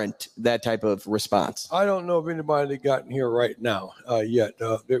could warrant that type of response? I don't know of anybody that gotten here right now yet.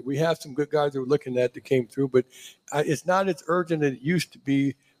 We have some good guys that we're looking at that came through, but it's not as urgent as it used to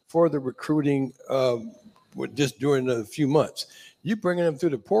be for the recruiting just during a few months. You bringing them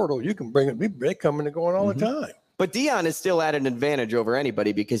through the portal, you can bring them. They're coming and going all the time. But Deion is still at an advantage over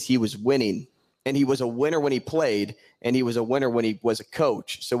anybody because he was winning. And he was a winner when he played, and he was a winner when he was a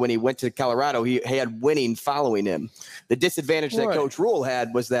coach. So when he went to Colorado, he had winning following him. The disadvantage that Coach Rule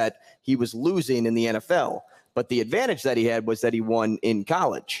had was that he was losing in the NFL. But the advantage that he had was that he won in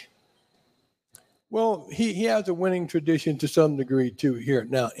college. Well, he has a winning tradition to some degree, too, here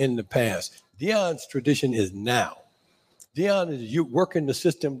now in the past. Deion's tradition is now. Deion is you working the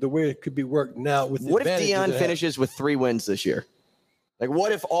system the way it could be worked now. With what if Deion finishes with 3 wins this year? Like,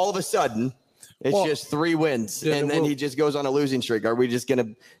 what if all of a sudden it's just 3 wins and then he just goes on a losing streak? Are we just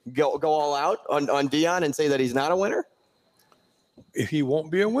going to go all out on Deion and say that he's not a winner? If he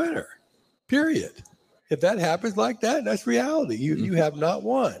won't be a winner, period. If that happens like that, that's reality. You have not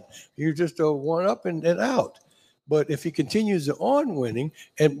won. You're just a one up and out. But if he continues on winning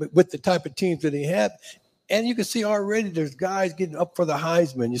and with the type of teams that he had, and you can see already there's guys getting up for the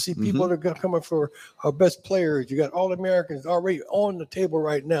Heisman. You see people that are coming for our best players. You got All-Americans already on the table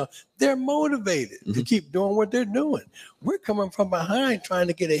right now. They're motivated to keep doing what they're doing. We're coming from behind trying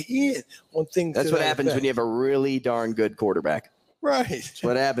to get ahead on things. That's what happens when you have a really darn good quarterback. Right. That's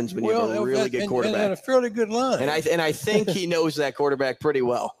what happens when you have a really good quarterback. And a fairly good line. And I think he knows that quarterback pretty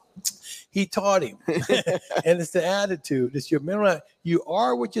well. He taught him. And it's the attitude. It's your mental. You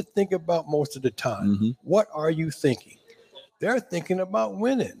are what you think about most of the time. What are you thinking? They're thinking about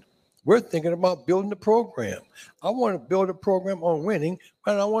winning. We're thinking about building the program. I want to build a program on winning,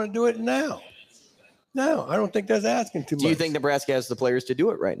 but I want to do it now. No, I don't think that's asking too much. Do you think Nebraska has the players to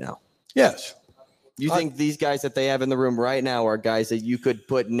do it right now? Yes. You think these guys that they have in the room right now are guys that you could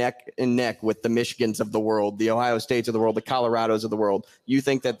put neck and neck with the Michigans of the world, the Ohio States of the world, the Colorados of the world? You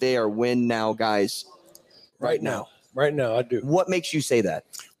think that they are win now guys right now? Right now, I do. What makes you say that?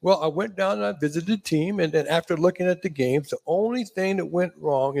 Well, I went down and I visited the team, and then after looking at the games, the only thing that went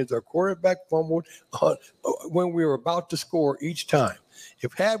wrong is our quarterback fumbled when we were about to score each time.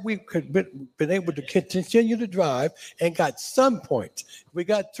 Had we been able to continue to drive and got some points, we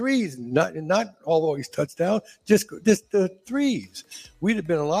got threes, not all these touchdowns, just the threes, we'd have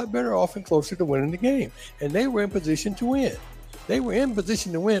been a lot better off and closer to winning the game. And they were in position to win. They were in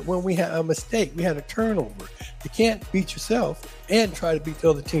position to win when we had a mistake. We had a turnover. You can't beat yourself and try to beat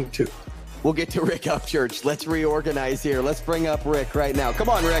the other team too. We'll get to Rick Upchurch. Let's reorganize here. Let's bring up Rick right now. Come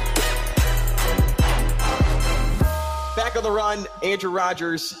on, Rick. Back on the run, Andrew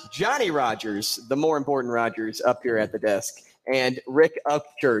Rodgers, Johnny Rodgers, the more important Rodgers, up here at the desk, and Rick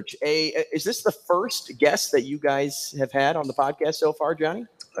Upchurch. Is this the first guest that you guys have had on the podcast so far, Johnny?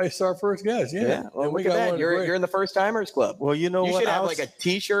 It's our first guest, yeah. Well, look at that. You're in the First Timers Club. Well, you know you what? You should have like a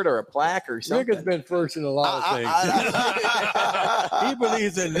T-shirt or a plaque or something. Rick has been first in a lot of things. He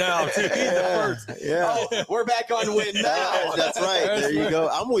believes in now. He's the first. Yeah. Oh, we're back on win now. That's right. There you go.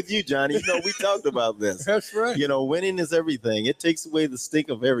 I'm with you, Johnny. You know, we talked about this. That's right. You know, winning is everything. It takes away the stink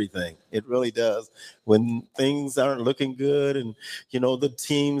of everything. It really does. When things aren't looking good and, you know, the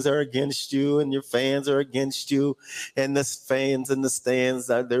teams are against you and your fans are against you and the fans in the stands,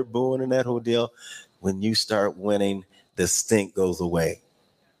 they're booing and that whole deal. When you start winning, the stink goes away.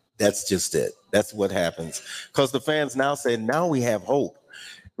 That's just it. That's what happens. Because the fans now say, now we have hope.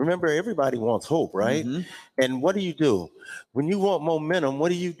 Remember, everybody wants hope, right? And what do? When you want momentum,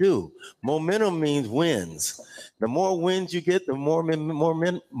 what do? Momentum means wins. The more wins you get, the more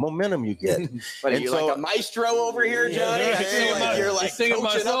momentum you get. But are you like a maestro over here, Johnny? I feel like you're like singing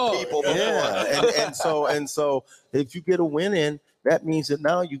my song. People before. Yeah, and so if you get a win in, that means that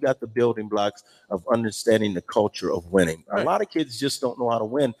now you got the building blocks of understanding the culture of winning. Right. A lot of kids just don't know how to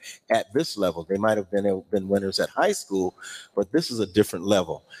win at this level. They might have been winners at high school, but this is a different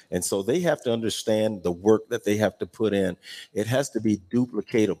level. And so they have to understand the work that they have to put in. It has to be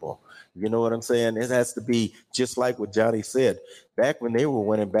duplicatable. You know what I'm saying? It has to be just like what Johnny said. Back when they were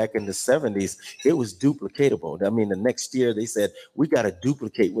winning back in the 70s, it was duplicatable. I mean, the next year they said, we got to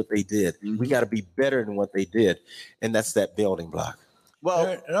duplicate what they did. We got to be better than what they did. And that's that building block.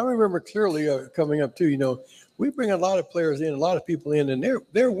 Well, and I remember clearly coming up too, you know, we bring a lot of players in, a lot of people in, and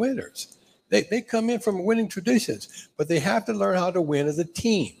they're winners. They come in from winning traditions, but they have to learn how to win as a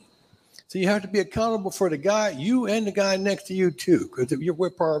team. So you have to be accountable for the guy, you and the guy next to you too, because we're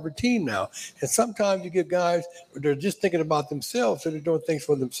part of a team now. And sometimes you get guys, they're just thinking about themselves, so they're doing things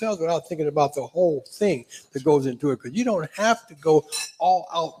for themselves without thinking about the whole thing that goes into it. Because you don't have to go all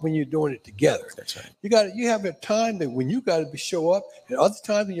out when you're doing it together. That's right. You have a time that when you got to show up, and other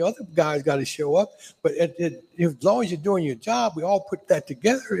times when your other guys got to show up. But as long as you're doing your job, we all put that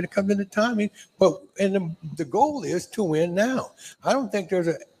together, and it comes into timing. And the goal is to win now. I don't think there's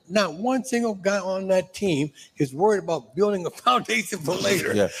not one single guy on that team is worried about building a foundation for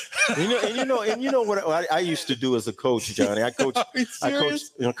later. Yeah, and you know what I used to do as a coach, Johnny. I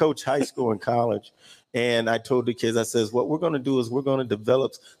coached high school and college, and I told the kids, I says, what we're going to do is we're going to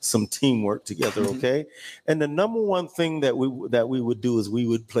develop some teamwork together, okay? And the number one thing that we would do is we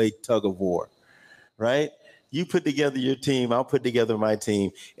would play tug of war, right? You put together your team, I'll put together my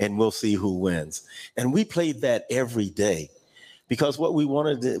team, and we'll see who wins. And we played that every day. because what we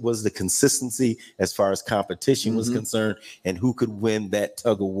wanted was the consistency as far as competition was concerned and who could win that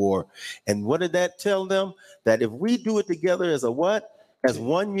tug of war. And what did that tell them? That if we do it together as a what? As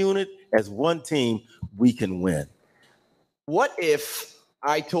one unit, as one team, we can win. What if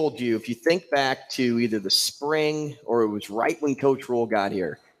I told you, if you think back to either the spring or it was right when Coach Rule got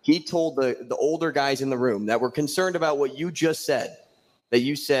here, he told the older guys in the room that were concerned about what you just said, that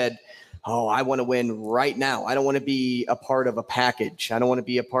you said, oh, I want to win right now. I don't want to be a part of a package. I don't want to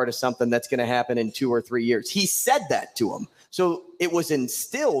be a part of something that's going to happen in 2 or 3 years. He said that to him. So it was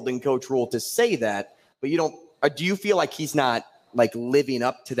instilled in Coach Rule to say that, but do you feel like he's not like living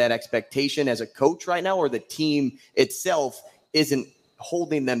up to that expectation as a coach right now, or the team itself isn't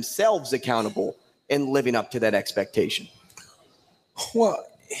holding themselves accountable and living up to that expectation? Well,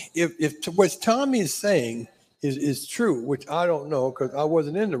 if what Tommy is saying is true, which I don't know because I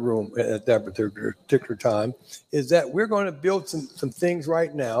wasn't in the room at that particular time, is that we're going to build some things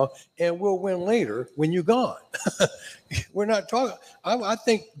right now and we'll win later when you're gone. We're not talking. I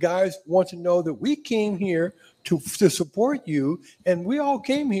think guys want to know that we came here to support you, and we all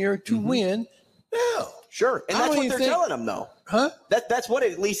came here to win now. Sure. And that's what they're telling them, though. Huh? That's what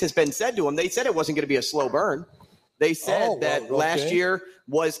at least has been said to them. They said it wasn't going to be a slow burn. They said that last year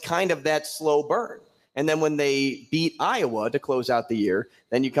was kind of that slow burn. And then when they beat Iowa to close out the year,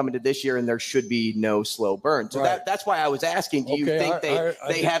 then you come into this year and there should be no slow burn. So that's why I was asking, do you think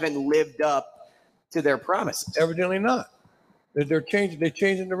they haven't lived up to their promises? Evidently not. They're changing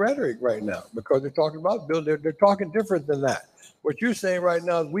the rhetoric right now because they're talking about Bill. They're talking different than that. What you're saying right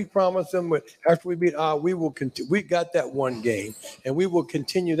now is we promised them after we beat we will continue. We got that one game and we will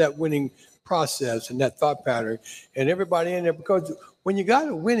continue that winning process and that thought pattern and everybody in there, because when you got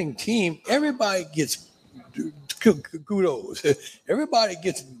a winning team, everybody gets kudos. Everybody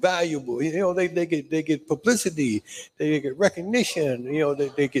gets valuable. You know, they get publicity, they get recognition. You know,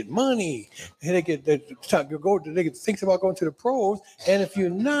 they get money, and they get thinks about going to the pros. And if you're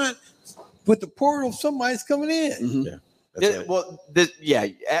not with the portal, somebody's coming in. Mm-hmm. Yeah.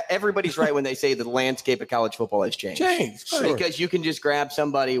 Right. Everybody's right when they say the landscape of college football has changed. Sure. Because you can just grab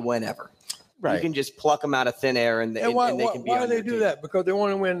somebody whenever. Right. You can just pluck them out of thin air, and they can be. Why do they do that? Because they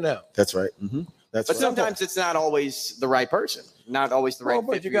want to win now. That's right. Mm-hmm. But sometimes it's not always the right person, not always the right fit.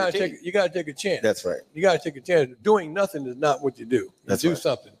 But you got to take a chance. That's right. You got to take a chance. Doing nothing is not what you do. Do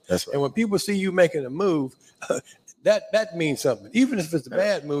something. That's right. And when people see you making a move, that means something. Even if it's a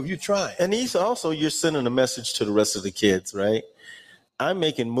bad move, you're trying. And you're sending a message to the rest of the kids, right? I'm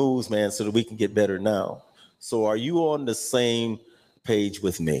making moves, man, so that we can get better now. So are you on the same page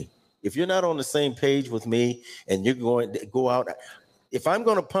with me? If you're not on the same page with me and you're going to go out, if I'm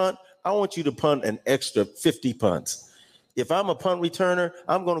going to punt, I want you to punt an extra 50 punts. If I'm a punt returner,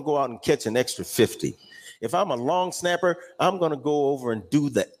 I'm going to go out and catch an extra 50. If I'm a long snapper, I'm going to go over and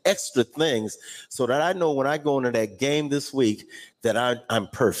do the extra things so that I know when I go into that game this week that I'm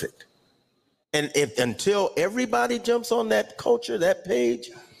perfect. And until everybody jumps on that culture, that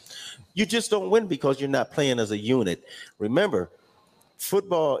page, you just don't win because you're not playing as a unit. Remember,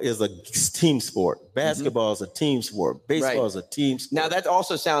 football is a team sport. Basketball is a team sport. Baseball is a team sport. Now, that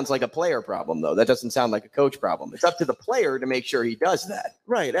also sounds like a player problem, though. That doesn't sound like a coach problem. It's up to the player to make sure he does that.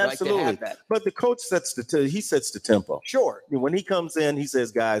 Right, absolutely. Like that. But the coach sets the tempo. Sure. When he comes in, he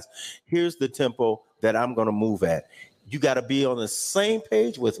says, guys, here's the tempo that I'm going to move at. You got to be on the same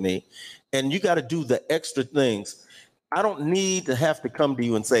page with me, and you got to do the extra things. I don't need to have to come to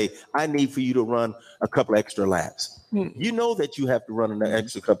you and say, I need for you to run a couple extra laps. You know that you have to run an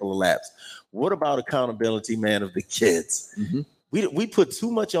extra couple of laps. What about accountability, man, of the kids? Mm-hmm. We put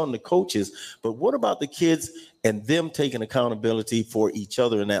too much on the coaches, but what about the kids and them taking accountability for each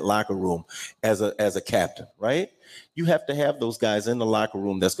other in that locker room as a captain, right? You have to have those guys in the locker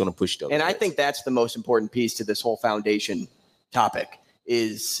room that's going to push those. And I think that's the most important piece to this whole foundation topic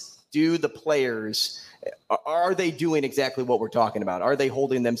is, do the players, are they doing exactly what we're talking about? Are they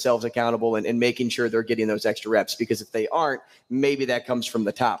holding themselves accountable and making sure they're getting those extra reps? Because if they aren't, maybe that comes from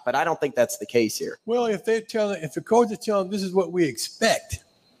the top. But I don't think that's the case here. Well, if the coach is telling them this is what we expect,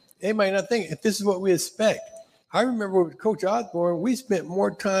 they might not think if this is what we expect. I remember with Coach Osborne, we spent more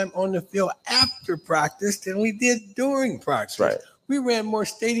time on the field after practice than we did during practice. Right. We ran more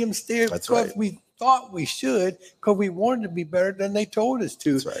stadium stairs because we thought we should, because we wanted to be better than they told us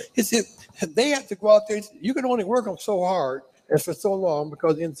to. That's right. They have to go out there. You can only work them so hard and for so long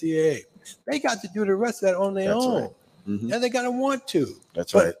because NCAA. They got to do the rest of that on their own. Right. Mm-hmm. And they got to want to.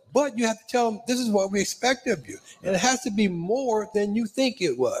 That's right. But you have to tell them, this is what we expect of you. And it has to be more than you think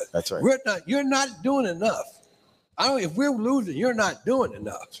it was. That's right. You're not doing enough. If we're losing, you're not doing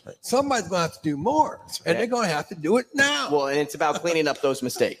enough. Somebody's going to have to do more, and they're going to have to do it now. Well, and it's about cleaning up those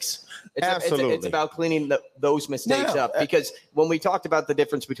mistakes. Absolutely. It's about cleaning those mistakes up, because when we talked about the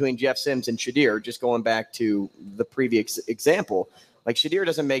difference between Jeff Sims and Shadir, just going back to the previous example, like Shadir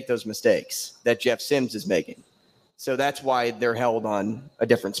doesn't make those mistakes that Jeff Sims is making. So that's why they're held on a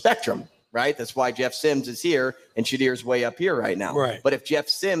different spectrum, right? That's why Jeff Sims is here and Shadir's way up here right now. Right. But if Jeff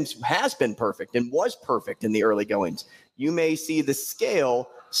Sims has been perfect and was perfect in the early goings, you may see the scale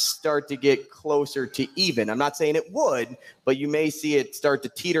start to get closer to even. I'm not saying it would, but you may see it start to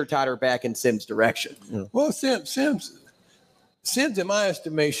teeter-totter back in Sims' direction. Yeah. Well, Sims, in my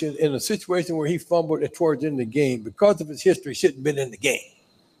estimation, in a situation where he fumbled towards the end of the game, because of his history, shouldn't have been in the game.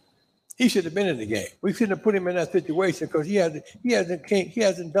 He should have been in the game. We shouldn't have put him in that situation because he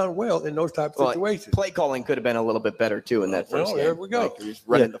hasn't done well in those type of situations. Play calling could have been a little bit better too in that first game. There we go. Like he was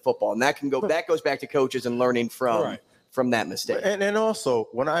running the football, and that goes back to coaches and learning from that mistake. And also,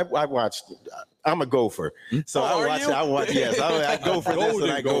 when I watched, I'm a gopher, so I go for this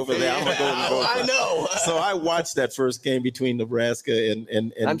and I go for that. I'm a golden gopher. I know. So I watched that first game between Nebraska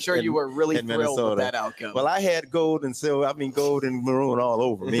and I'm sure you were really thrilled Minnesota. with that outcome. Well, I had gold and silver. Gold and maroon all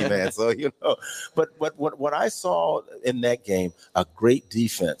over me, man. So but what I saw in that game, a great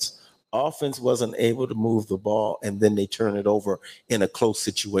defense. Offense wasn't able to move the ball, and then they turn it over in a close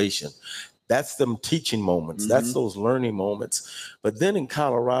situation. That's them teaching moments. Mm-hmm. That's those learning moments. But then in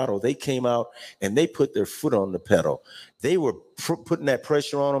Colorado, they came out and they put their foot on the pedal. They were putting that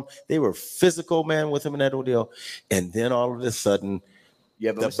pressure on them. They were physical, man, with him in that ordeal. And then all of a sudden,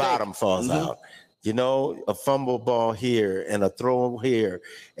 the bottom falls out. A fumble ball here and a throw here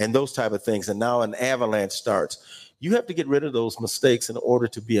and those type of things. And now an avalanche starts. You have to get rid of those mistakes in order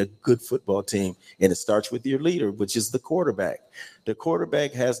to be a good football team. And it starts with your leader, which is the quarterback. The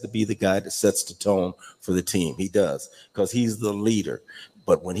quarterback has to be the guy that sets the tone for the team. He does, because he's the leader.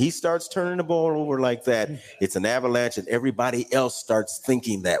 But when he starts turning the ball over like that, it's an avalanche, and everybody else starts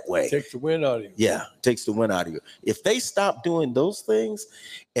thinking that way. Takes the wind out of you. Yeah, takes the wind out of you. If they stop doing those things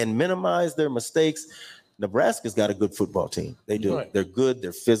and minimize their mistakes, Nebraska's got a good football team. They do. Right. They're good.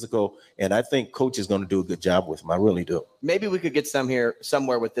 They're physical. And I think coach is going to do a good job with them. I really do. Maybe we could get somewhere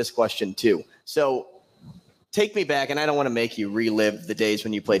with this question too. So take me back, and I don't want to make you relive the days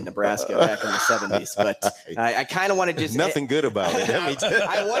when you played Nebraska back in the 70s, but I kind of want to just – nothing good about it.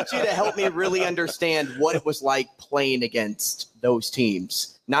 I want you to help me really understand what it was like playing against those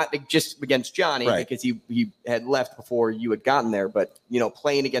teams. Not just against Johnny, because he had left before you had gotten there, but,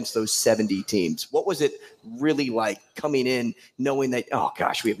 playing against those 70 teams. What was it really like coming in knowing that, oh,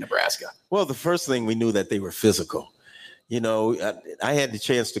 gosh, we have Nebraska? Well, the first thing, we knew that they were physical. I had the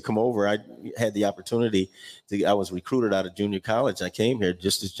chance to come over. I had the opportunity I was recruited out of junior college. I came here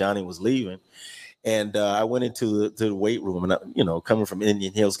just as Johnny was leaving. And I went into the weight room. And, coming from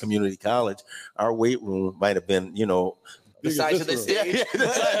Indian Hills Community College, our weight room might have been, the size of the stage. Yeah, the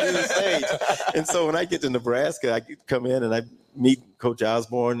size of the stage. And so when I get to Nebraska, I come in and I meet Coach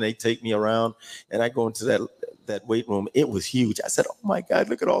Osborne. And they take me around, and I go into that weight room. It was huge. I said, "Oh my God,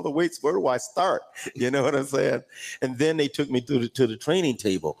 look at all the weights. Where do I start?" You know what I'm saying? And then they took me to the training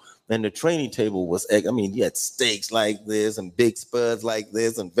table. And the training table was, you had steaks like this and big spuds like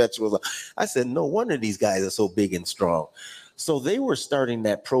this and vegetables. I said, no wonder these guys are so big and strong. So they were starting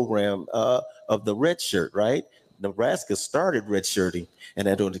that program of the red shirt, right? Nebraska started redshirting, and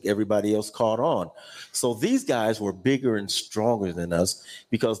I don't think everybody else caught on. So these guys were bigger and stronger than us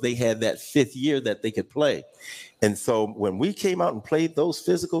because they had that fifth year that they could play. And so when we came out and played those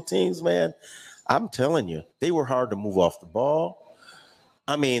physical teams, man, I'm telling you, they were hard to move off the ball.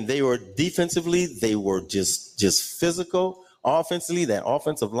 They were defensively, they were just physical. Offensively, that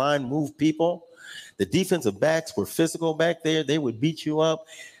offensive line moved people. The defensive backs were physical back there. They would beat you up.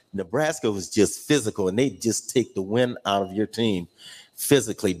 Nebraska was just physical, and they just take the wind out of your team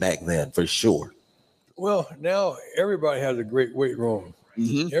physically back then, for sure. Well, now everybody has a great weight room.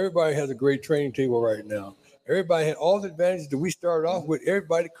 Mm-hmm. Everybody has a great training table right now. Everybody had all the advantages that we started off with.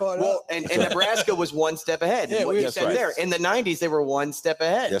 Everybody caught up. Well, and Nebraska was one step ahead. Yeah, what you said there. In the 90s, they were one step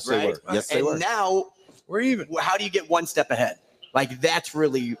ahead. Yes, right? they were. Yes, they were. And now we're even. How do you get one step ahead? Like, that's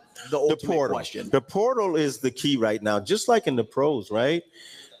really the ultimate question. The portal is the key right now, just like in the pros, right?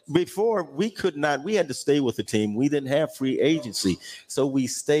 Before, we had to stay with the team. We didn't have free agency. So we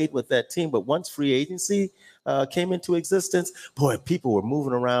stayed with that team. But once free agency came into existence, boy, people were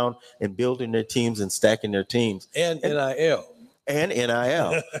moving around and building their teams and stacking their teams. And NIL. And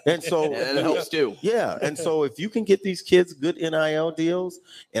NIL. And so and it helps too. Yeah. And so if you can get these kids good NIL deals,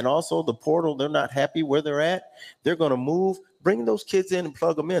 and also the portal, they're not happy where they're at, they're going to move, bring those kids in and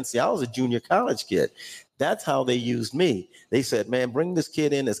plug them in. See, I was a junior college kid. That's how they used me. They said, man, bring this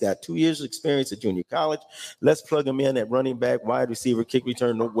kid in that's got 2 years of experience at junior college. Let's plug him in at running back, wide receiver, kick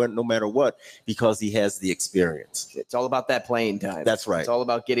return, no matter what, because he has the experience. It's all about that playing time. That's right. It's all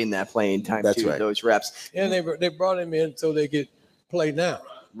about getting that playing time, That's too, right. those reps. And they brought him in so they could play now.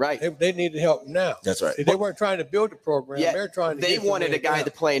 Right. They needed help now. That's right. They weren't trying to build a program. Yeah, They're trying to. They wanted a guy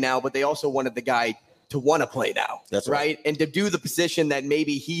to play now, but they also wanted the guy to want to play now. That's right. And to do the position that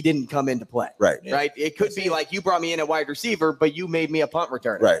maybe he didn't come into play. Right. Yeah. Right. It could be like you brought me in at wide receiver, but you made me a punt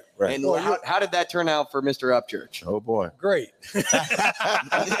returner. Right. Right. And how did that turn out for Mr. Upchurch? Oh, boy. Great.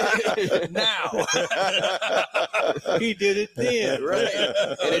 Now. He did it then. Right.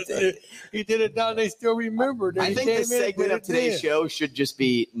 And he did it now. They still remember. I think the segment of today's show should just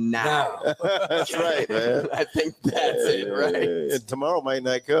be now. That's right, man. I think that's it, right? And tomorrow might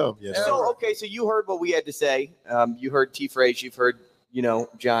not come. You know? So, okay, so you heard what we had to say. You heard T. Frazier, you've heard,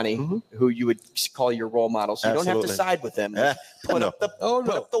 Johnny, who you would call your role model. So you don't have to side with them. Put up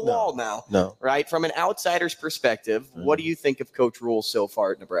the wall now. No. Right? From an outsider's perspective, what do you think of Coach Rule so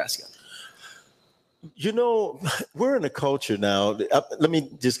far at Nebraska? We're in a culture now. Let me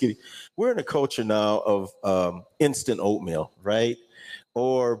just give you. We're in a culture now of instant oatmeal, right?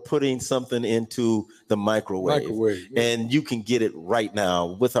 Or putting something into the microwave. And you can get it right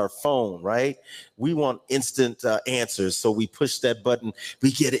now with our phone, right? We want instant answers. So we push that button,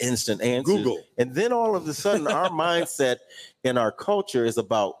 we get instant answers. Google. And then all of a sudden, our mindset in our culture is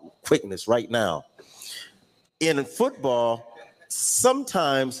about quickness right now. In football,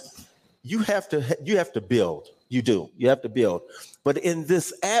 sometimes you have to build. You do. You have to build. But in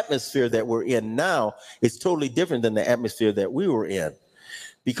this atmosphere that we're in now, it's totally different than the atmosphere that we were in.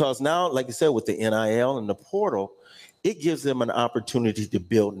 Because now, like I said, with the NIL and the portal, it gives them an opportunity to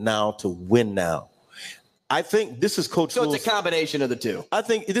build now, to win now. I think this is Coach Rule's. So it's a combination of the two. I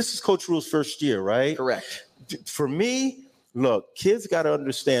think this is Coach Rule's first year, right? Correct. For me, look, kids got to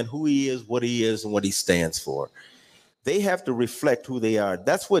understand who he is, and what he stands for. They have to reflect who they are.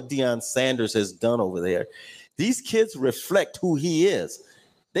 That's what Deion Sanders has done over there. These kids reflect who he is.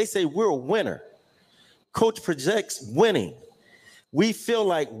 They say, we're a winner. Coach projects winning. We feel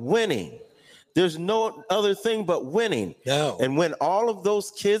like winning. There's no other thing but winning. No. And when all of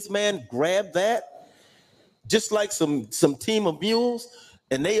those kids, man, grab that, just like some team of mules,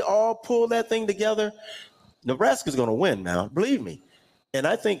 and they all pull that thing together, Nebraska's going to win now. Believe me. And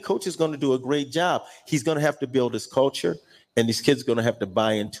I think Coach is going to do a great job. He's going to have to build his culture, and these kids are going to have to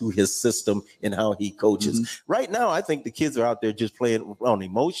buy into his system and how he coaches. Mm-hmm. Right now, I think the kids are out there just playing on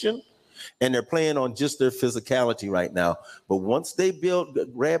emotion, and they're playing on just their physicality right now. But once they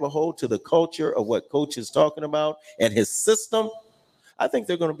grab a hold to the culture of what Coach is talking about and his system, I think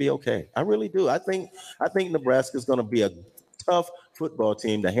they're going to be okay. I really do. I think Nebraska is going to be a tough football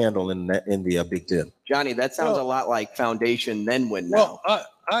team to handle in the Big Ten. Johnny, that sounds a lot like foundation, then win now. Well,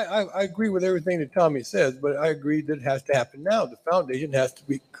 I agree with everything that Tommie says, but I agree that it has to happen now. The foundation has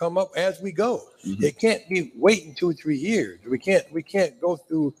to come up as we go. Mm-hmm. It can't be waiting 2 or 3 years. We can't go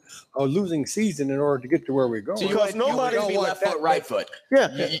through a losing season in order to get to where we're going. So because nobody will be left foot, right foot.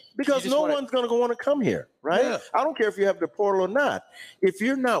 Yeah, because no one's going to want to come here, right? Yeah. I don't care if you have the portal or not. If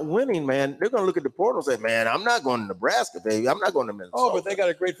you're not winning, man, they're going to look at the portal and say, man, I'm not going to Nebraska, baby. I'm not going to Minnesota. Oh, but they got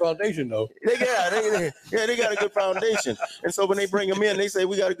a great foundation, though. They got a good foundation. And so when they bring them in, they say,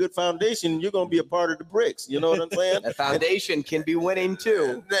 we got a good foundation. You're going to be a part of the bricks. You know what I'm saying? The foundation can be winning,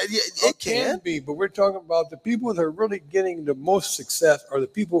 too. It can be, but we're talking about the people that are really getting the most success are the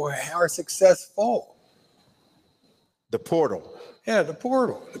people who are successful. The portal. Yeah, the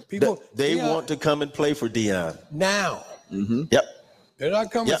portal. The people they want to come and play for Deion now. Mm-hmm. Yep. They're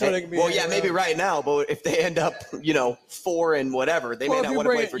not coming so they can be. Well, yeah, maybe right now, but if they end up, 4 and whatever, they may not want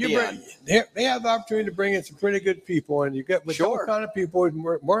to play for Deion. They have the opportunity to bring in some pretty good people, and you get with those kind of people,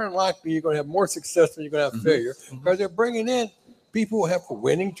 more than likely you're going to have more success than you're going to have failure, because they're bringing in people who have a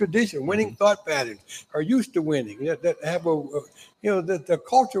winning tradition, winning thought patterns, are used to winning, that have the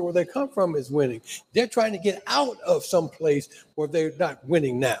culture where they come from is winning. They're trying to get out of some place where they're not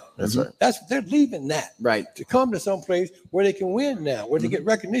winning now. That's right. They're leaving that. Right. To come to some place where they can win now, where they get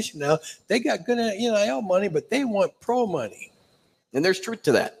recognition now. They got good NIL money, but they want pro money. And there's truth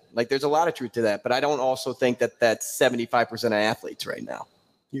to that. Like, there's a lot of truth to that, but I don't also think that that's 75% of athletes right now.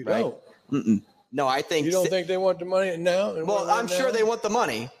 You right? don't? Mm-mm. No, I think you don't think they want the money now. Well, I'm sure they want the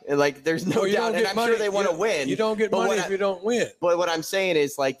money. Like, there's no doubt, and I'm sure they want to win. You don't get money if you don't win. But what I'm saying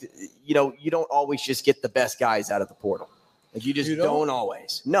is, like, you don't always just get the best guys out of the portal. Like you just don't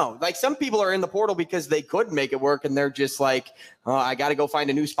always. No, like some people are in the portal because they could make it work, and they're just like, oh, I got to go find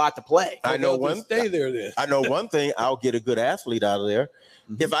a new spot to play. I know one. Stay there then. I know one thing. I'll get a good athlete out of there.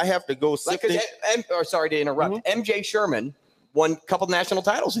 If I have to go sorry to interrupt. MJ Sherman won a couple national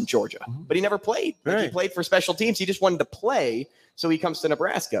titles in Georgia, but he never played. Like he played for special teams. He just wanted to play, so he comes to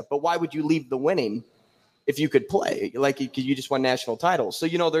Nebraska. But why would you leave the winning if you could play? Like you just won national titles. So,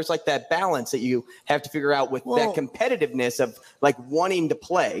 there's like that balance that you have to figure out with that competitiveness of like wanting to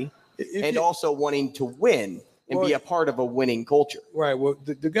play and also wanting to win and be a part of a winning culture. Right. Well,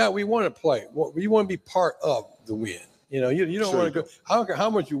 the guy we want to play, we want to be part of the win. You don't want to go. I don't care how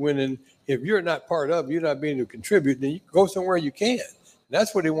much you win, and if you're not part of, you're not being able to contribute, then you go somewhere you can. And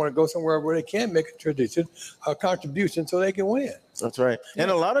that's where they want to go, somewhere where they can make a contribution, so they can win. That's right.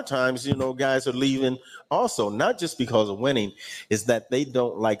 And a lot of times, guys are leaving also not just because of winning, is that they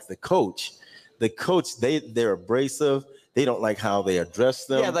don't like the coach. The coach, they're abrasive. They don't like how they address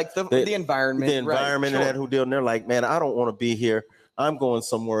them. Yeah, like the environment. The environment and that whole deal. And they're like, man, I don't want to be here. I'm going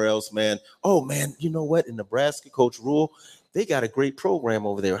somewhere else, man. Oh, man, you know what? In Nebraska, Coach Rule, they got a great program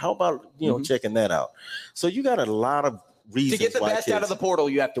over there. How about, checking that out? So you got a lot of reasons to get the best out of the portal,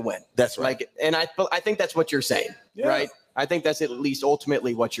 you have to win. That's right. And I think that's what you're saying, right? I think that's at least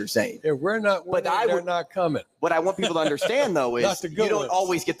ultimately what you're saying. If we're not winning, they're not coming. What I want people to understand, though, is you don't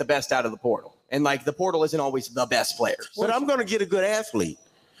always get the best out of the portal. And, the portal isn't always the best players. But I'm going to get a good athlete.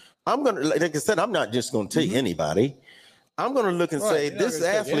 I'm going to, like I said, I'm not just going to take anybody. I'm going to look and say, this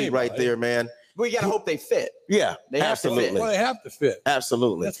athlete right there, man. We got to hope they fit. Yeah, they have absolutely. to fit. Well, they have to fit.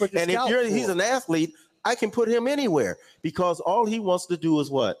 Absolutely. That's what he's an athlete, I can put him anywhere because all he wants to do is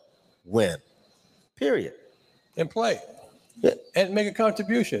what? Win. Period. And play. Yeah. And make a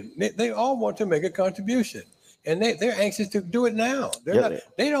contribution. They all want to make a contribution. And they're anxious to do it now.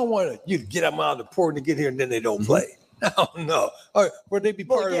 They don't want you to get them out of the port and get here and then they don't play. No. Would they be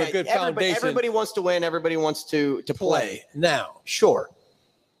part of a good foundation? Everybody wants to win. Everybody wants to play. Now. Sure.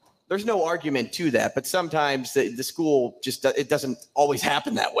 There's no argument to that, but sometimes the school just it doesn't always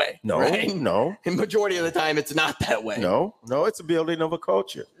happen that way. No, right? No. And majority of the time, it's not that way. No, it's a building of a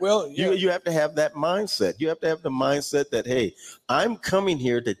culture. Well, you have to have that mindset. You have to have the mindset that, hey, I'm coming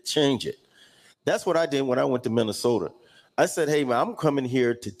here to change it. That's what I did when I went to Minnesota. I said, hey, man, I'm coming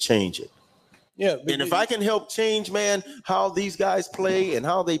here to change it. Yeah, and if I can help change, man, how these guys play and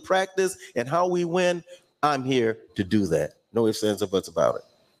how they practice and how we win, I'm here to do that. No ifs, ands, or buts about it.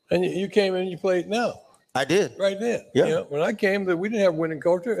 And you came in and you played now. I did. Right then. Yeah. When I came, we didn't have winning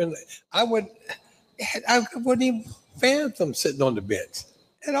culture, and I wouldn't even fathom sitting on the bench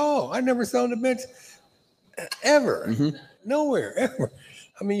at all. I never sat on the bench ever, nowhere, ever.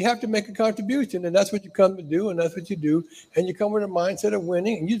 I mean, you have to make a contribution, and that's what you come to do, and that's what you do. And you come with a mindset of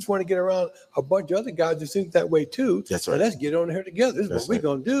winning, and you just want to get around a bunch of other guys that think that way too. That's right. And let's get on here together. This is what we're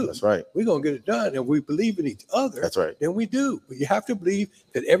going to do. That's right. We're going to get it done, and we believe in each other. That's right. Then we do. But you have to believe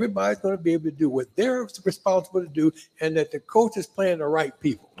that everybody's going to be able to do what they're responsible to do, and that the coach is playing the right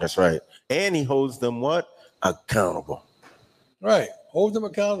people. That's right. And he holds them what? Accountable. Right. Hold them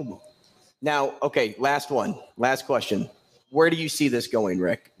accountable. Now, okay, last question. Where do you see this going,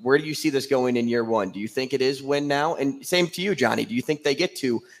 Rick? Where do you see this going in year one? Do you think it is win now? And same to you, Johnny. Do you think they get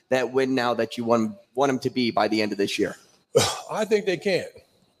to that win now that you want them to be by the end of this year? I think they can.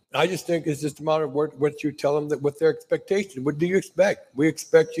 I just think it's just a matter of what you tell them, that what their expectation. What do you expect? We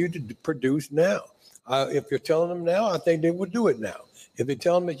expect you to produce now. If you're telling them now, I think they would do it now. If they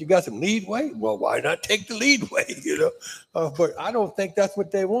tell them that you got some lead way, well, why not take the lead way? But I don't think that's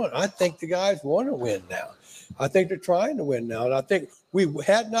what they want. I think the guys want to win now. I think they're trying to win now. And I think we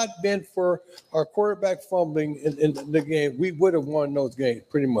had not been for our quarterback fumbling in the game, we would have won those games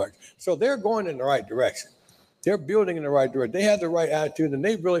pretty much. So they're going in the right direction. They're building in the right direction. They have the right attitude, and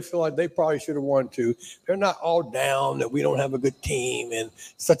they really feel like they probably should have won too. They're not all down that we don't have a good team and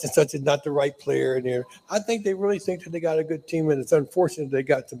such is not the right player in there. I think they really think that they got a good team, and it's unfortunate they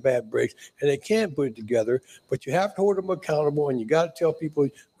got some bad breaks, and they can't put it together. But you have to hold them accountable, and you got to tell people,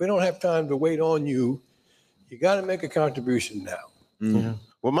 we don't have time to wait on you. You got to make a contribution now. Yeah.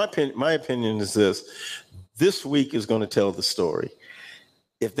 Well, my opinion is this. This week is going to tell the story.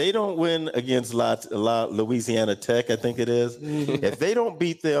 If they don't win against Louisiana Tech, I think it is, if they don't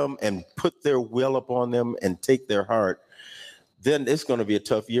beat them and put their will upon them and take their heart, then it's going to be a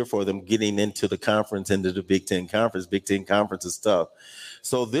tough year for them getting into the conference, into the Big Ten Conference. Big Ten Conference is tough.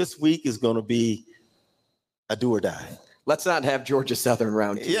 So this week is going to be a do or die. Let's not have Georgia Southern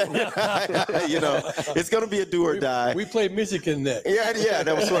round. Yeah, it's going to be a do or die. We play Michigan next. Yeah,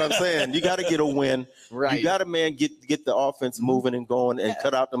 that's what I'm saying. You got to get a win. Right. You got to, get the offense moving and going and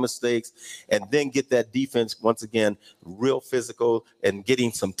cut out the mistakes, and then get that defense, once again, real physical and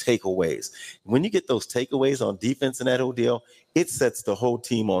getting some takeaways. When you get those takeaways on defense in that whole deal, it sets the whole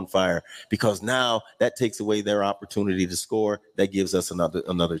team on fire, because now that takes away their opportunity to score. That gives us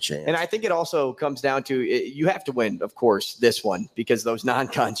another chance. And I think it also comes down to you have to win, of course, this one, because those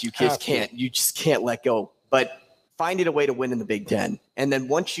non-cons you just can't let go. But finding a way to win in the Big Ten, and then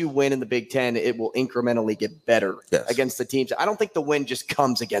once you win in the Big Ten, it will incrementally get better against the teams. I don't think the win just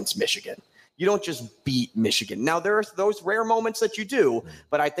comes against Michigan. You don't just beat Michigan. Now there are those rare moments that you do,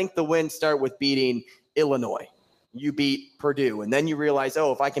 but I think the wins start with beating Illinois. You beat Purdue, and then you realize,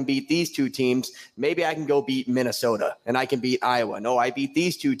 if I can beat these two teams, maybe I can go beat Minnesota, and I can beat Iowa. No, I beat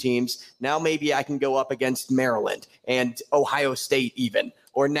these two teams. Now maybe I can go up against Maryland and Ohio State even,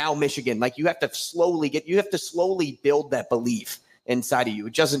 or now Michigan. Like you have to slowly build that belief inside of you.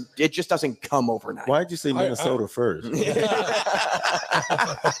 It just doesn't come overnight. Why'd you say Minnesota first?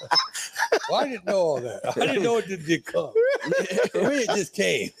 Well, I didn't know all that. I didn't know it did come. For me, it just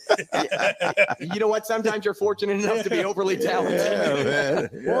came. You know what? Sometimes you're fortunate enough to be overly talented. Yeah, man.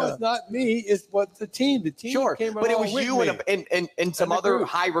 Well, it's not me. It's what the team. The team came but it was with you me. and some other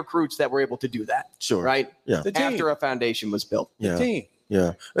high recruits that were able to do that. Sure. Right? Yeah. The team. After a foundation was built. Yeah. The team.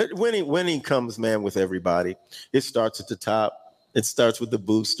 Yeah. Winning comes, man, with everybody. It starts at the top. It starts with the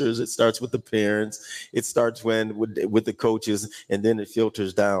boosters. It starts with the parents. It starts with the coaches, and then it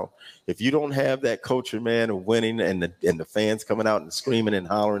filters down. If you don't have that culture, man, of winning, and the fans coming out and screaming and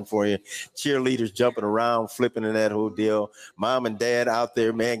hollering for you, cheerleaders jumping around, flipping in that whole deal, mom and dad out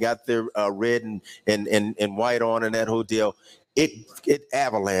there, man, got their red and white on in that whole deal. It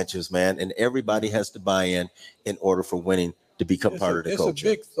avalanches, man, and everybody has to buy in order for winning to become part of the culture. It's a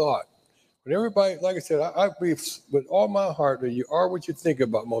big thought. But everybody, like I said, I believe with all my heart that you are what you think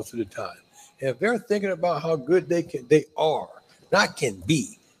about most of the time. And if they're thinking about how good they are, not can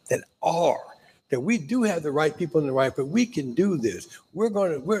be, that are, that we do have the right people in the right, but we can do this. We're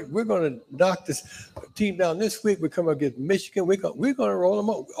gonna knock this team down this week. We come against Michigan. We're gonna roll them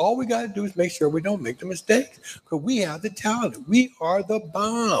up. All we got to do is make sure we don't make the mistakes, because we have the talent. We are the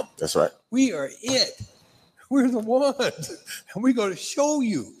bomb. That's right. We are it. We're the ones, and we're going to show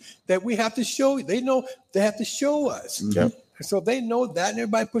you that we have to show you. They know they have to show us. Yep. So they know that, and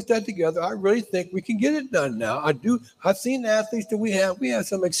everybody puts that together. I really think we can get it done now. I do. I've seen the athletes that we have. We have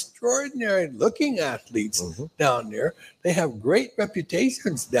some extraordinary looking athletes down there. They have great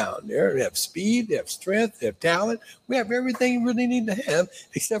reputations down there. They have speed, they have strength, they have talent. We have everything you really need to have,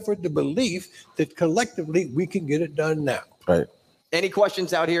 except for the belief that collectively we can get it done now. Right. Any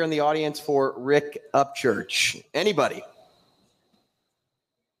questions out here in the audience for Rick Upchurch? Anybody?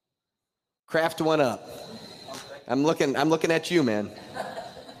 Craft one up. I'm looking at you, man.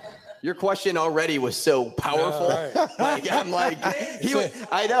 Your question already was so powerful. Right.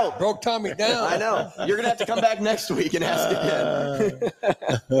 I know. Broke Tommy down. I know. You're gonna have to come back next week and ask again.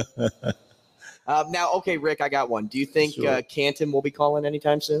 Now, okay, Rick, I got one. Do you think Canton will be calling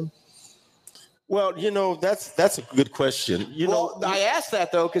anytime soon? Well, that's a good question. I asked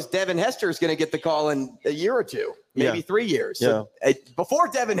that, though, because Devin Hester is going to get the call in a year or two, maybe 3 years. So, before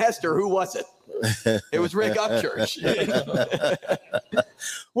Devin Hester, who was it? It was Rick Upchurch.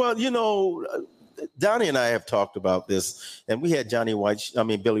 Well, Donnie and I have talked about this, and we had Billy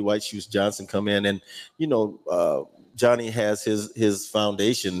White Shoes Johnson come in, and, Johnny has his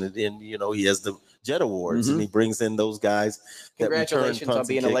foundation, and, he has the Jet Awards, and he brings in those guys. Congratulations on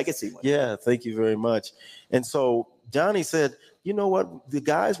being a legacy winner. Yeah, thank you very much. And so Johnny said, you know what? The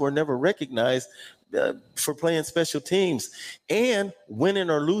guys were never recognized for playing special teams and winning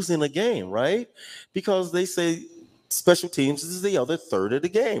or losing a game, right? Because they say special teams is the other third of the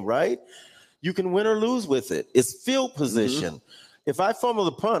game, right? You can win or lose with it. It's field position. If I fumble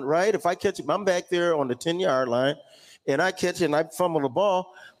the punt, right? If I catch it, I'm back there on the 10-yard line, and I catch it and I fumble the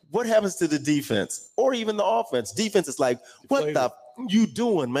ball, what happens to the defense or even the offense? Defense is like, what the you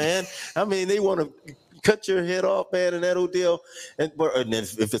doing, man? I mean, they want to cut your head off, man, and that whole deal. And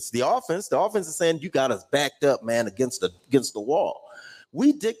if it's the offense is saying, you got us backed up, man, against the wall.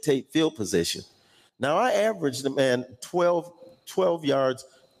 We dictate field position. Now, I averaged, man, 12 yards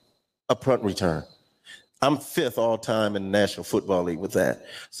a punt return. I'm 5th all time in the National Football League with that.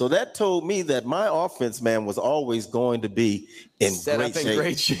 So that told me that my offense, man, was always going to be in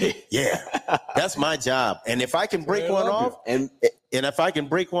great shape. Yeah, that's my job. And if I can break one off, and if I can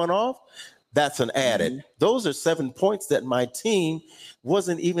break one off, That's an added. Those are 7 points that my team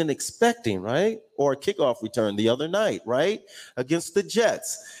wasn't even expecting, right? Or a kickoff return the other night, right? Against the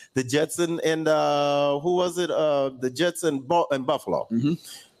Jets. The Jets and who was it? The Jets and Buffalo.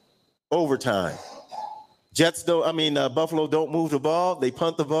 Overtime. Buffalo don't move the ball. They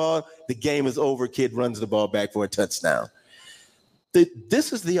punt the ball. The game is over. Kid runs the ball back for a touchdown.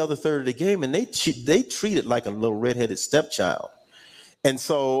 This is the other third of the game, and they treat it like a little redheaded stepchild. And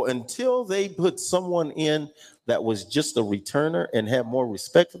so until they put someone in that was just a returner and have more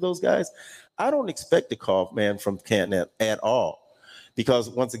respect for those guys, I don't expect to call man from Canton at all. Because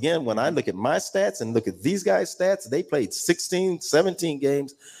once again, when I look at my stats and look at these guys' stats, they played 16, 17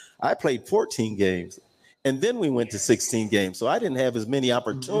 games. I played 14 games. And then we went to 16 games. So I didn't have as many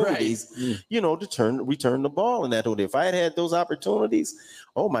opportunities, to return the ball in that order. If I had those opportunities,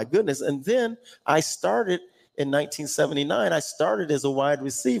 oh my goodness. And then I started in 1979, I started as a wide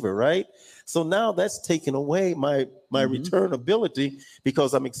receiver, right? So now that's taken away my return ability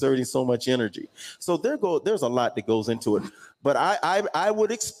because I'm exerting so much energy. So there's a lot that goes into it. But I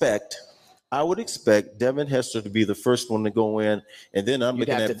would expect Devin Hester to be the first one to go in, and then I'm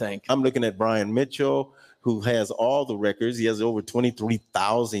looking at Brian Mitchell, who has all the records. He has over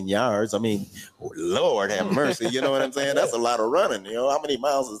 23,000 yards. I mean, Lord have mercy. You know what I'm saying? That's a lot of running. How many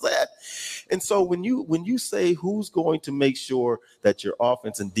miles is that? And so when you say who's going to make sure that your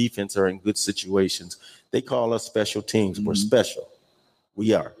offense and defense are in good situations, they call us special teams. We're special.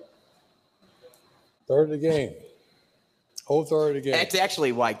 We are. Third of the game. Whole third of the game. That's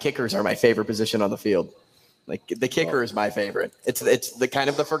actually why kickers are my favorite position on the field. Like the kicker is my favorite. It's the kind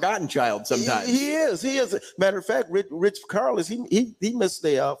of the forgotten child sometimes. He is. Matter of fact, Rich Carlos, he missed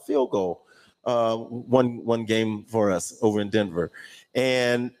a field goal one game for us over in Denver.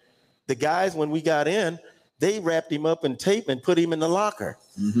 And the guys, when we got in, they wrapped him up in tape and put him in the locker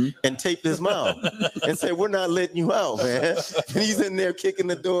and taped his mouth and said, "We're not letting you out, man." And he's in there kicking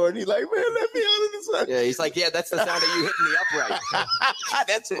the door, and he's like, "Man, let me out of this one." Yeah, he's like, "Yeah, that's the sound of you hitting the upright."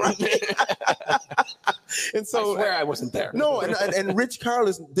 That's right. And so I swear I wasn't there. No, and Rich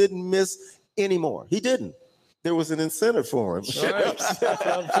Carlos didn't miss anymore. He didn't. There was an incentive for him. All right. That's what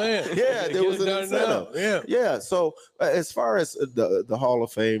I'm saying. Yeah, there was an incentive. Yeah. So as far as the Hall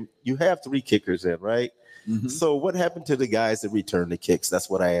of Fame, you have 3 kickers in, right? So what happened to the guys that returned the kicks?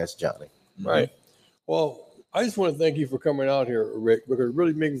 That's what I asked Johnny. Right. Well, I just want to thank you for coming out here, Rick, because it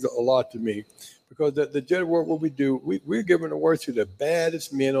really means a lot to me. Because the general work, what we do, we're giving awards to the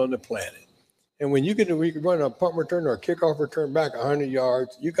baddest men on the planet. And when you can run a punt return or a kickoff return back 100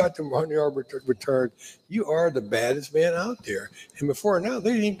 yards, you got them 100-yard return, you are the baddest man out there. And before now,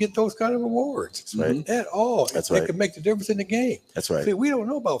 they didn't even get those kind of awards at all. That's right. They could make the difference in the game. That's right. See, we don't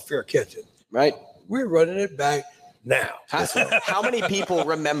know about fair catching. Right. We're running it back now. How many people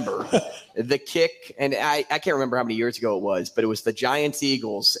remember the kick? And I can't remember how many years ago it was, but it was the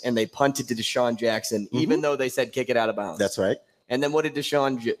Giants-Eagles, and they punted to Deshaun Jackson, even though they said kick it out of bounds. That's right. And then what did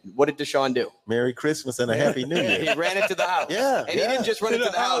Deshaun do? Merry Christmas and a Happy New Year. He ran it to the house. Yeah. And he didn't just run it to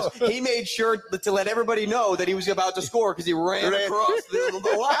the house. He made sure to let everybody know that he was about to score because he ran across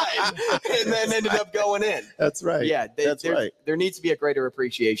the line and then ended up going in. That's right. Yeah, that's right. There needs to be a greater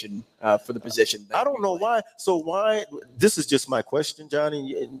appreciation for the position. I don't know why. So why? This is just my question,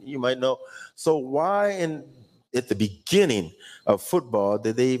 Johnny. You might know. So why at the beginning of football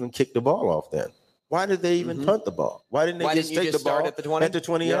did they even kick the ball off then? Why did they even punt the ball? Why didn't they just take the ball at the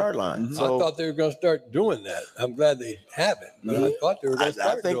 20-yard line? So, I thought they were going to start doing that. I'm glad they haven't. But I thought they were going to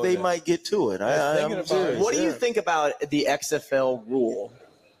start doing that. I think they might get to it. I'm serious. What do you think about the XFL rule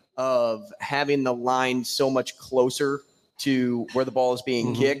of having the line so much closer to where the ball is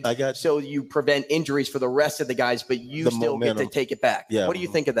being kicked? I got you. So you prevent injuries for the rest of the guys, but you still get to take it back. Yeah. What do you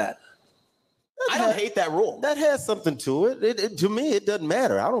think of that? I don't hate that rule. That has something to it. To me, it doesn't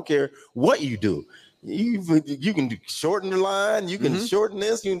matter. I don't care what you do. You can shorten the line. You can shorten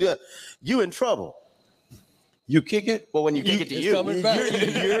this. You can do it. You in trouble. You kick it. Well, when you kick it to you,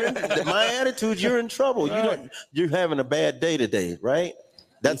 my attitude. You're in trouble. You're having a bad day today, right?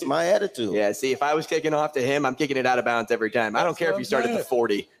 That's my attitude. Yeah. See, if I was kicking off to him, I'm kicking it out of bounds every time. I don't care if you start at the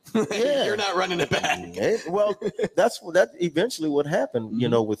 40. You're not running it back. Well, that's eventually what happened.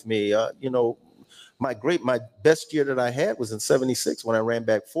 With me. My best year that I had was in '76 when I ran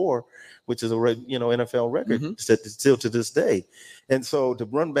back 4, which is a NFL record still to this day. And so to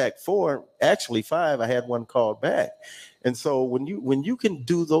run back 4, actually 5, I had one called back. And so when you can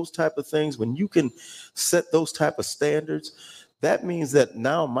do those type of things, when you can set those type of standards, that means that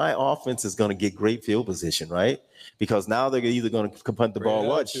now my offense is going to get great field position, right? Because now they're either going to punt the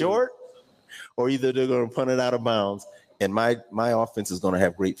ball short, or either they're going to punt it out of bounds, and my offense is going to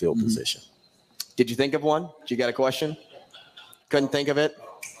have great field position. Did you think of one? Did you got a question? Couldn't think of it?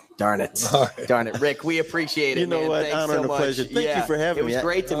 Darn it. Right. Darn it. Rick, we appreciate it. You know man. what? Thanks Honor so and a much. pleasure. Thank you for having me. It was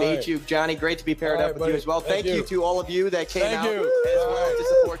great to meet right. you. Johnny, great to be paired All up right, with you buddy. as well. Thank you to all of you that came out you. as well to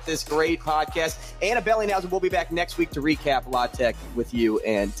support this great podcast. Anna Bellinghausen will be back next week to recap La Tech with you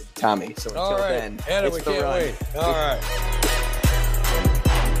and Tommy. So until All right. then, Anna, it's we the can't run. wait. All right.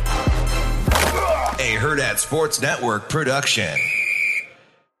 A Hurrdat Sports Network production.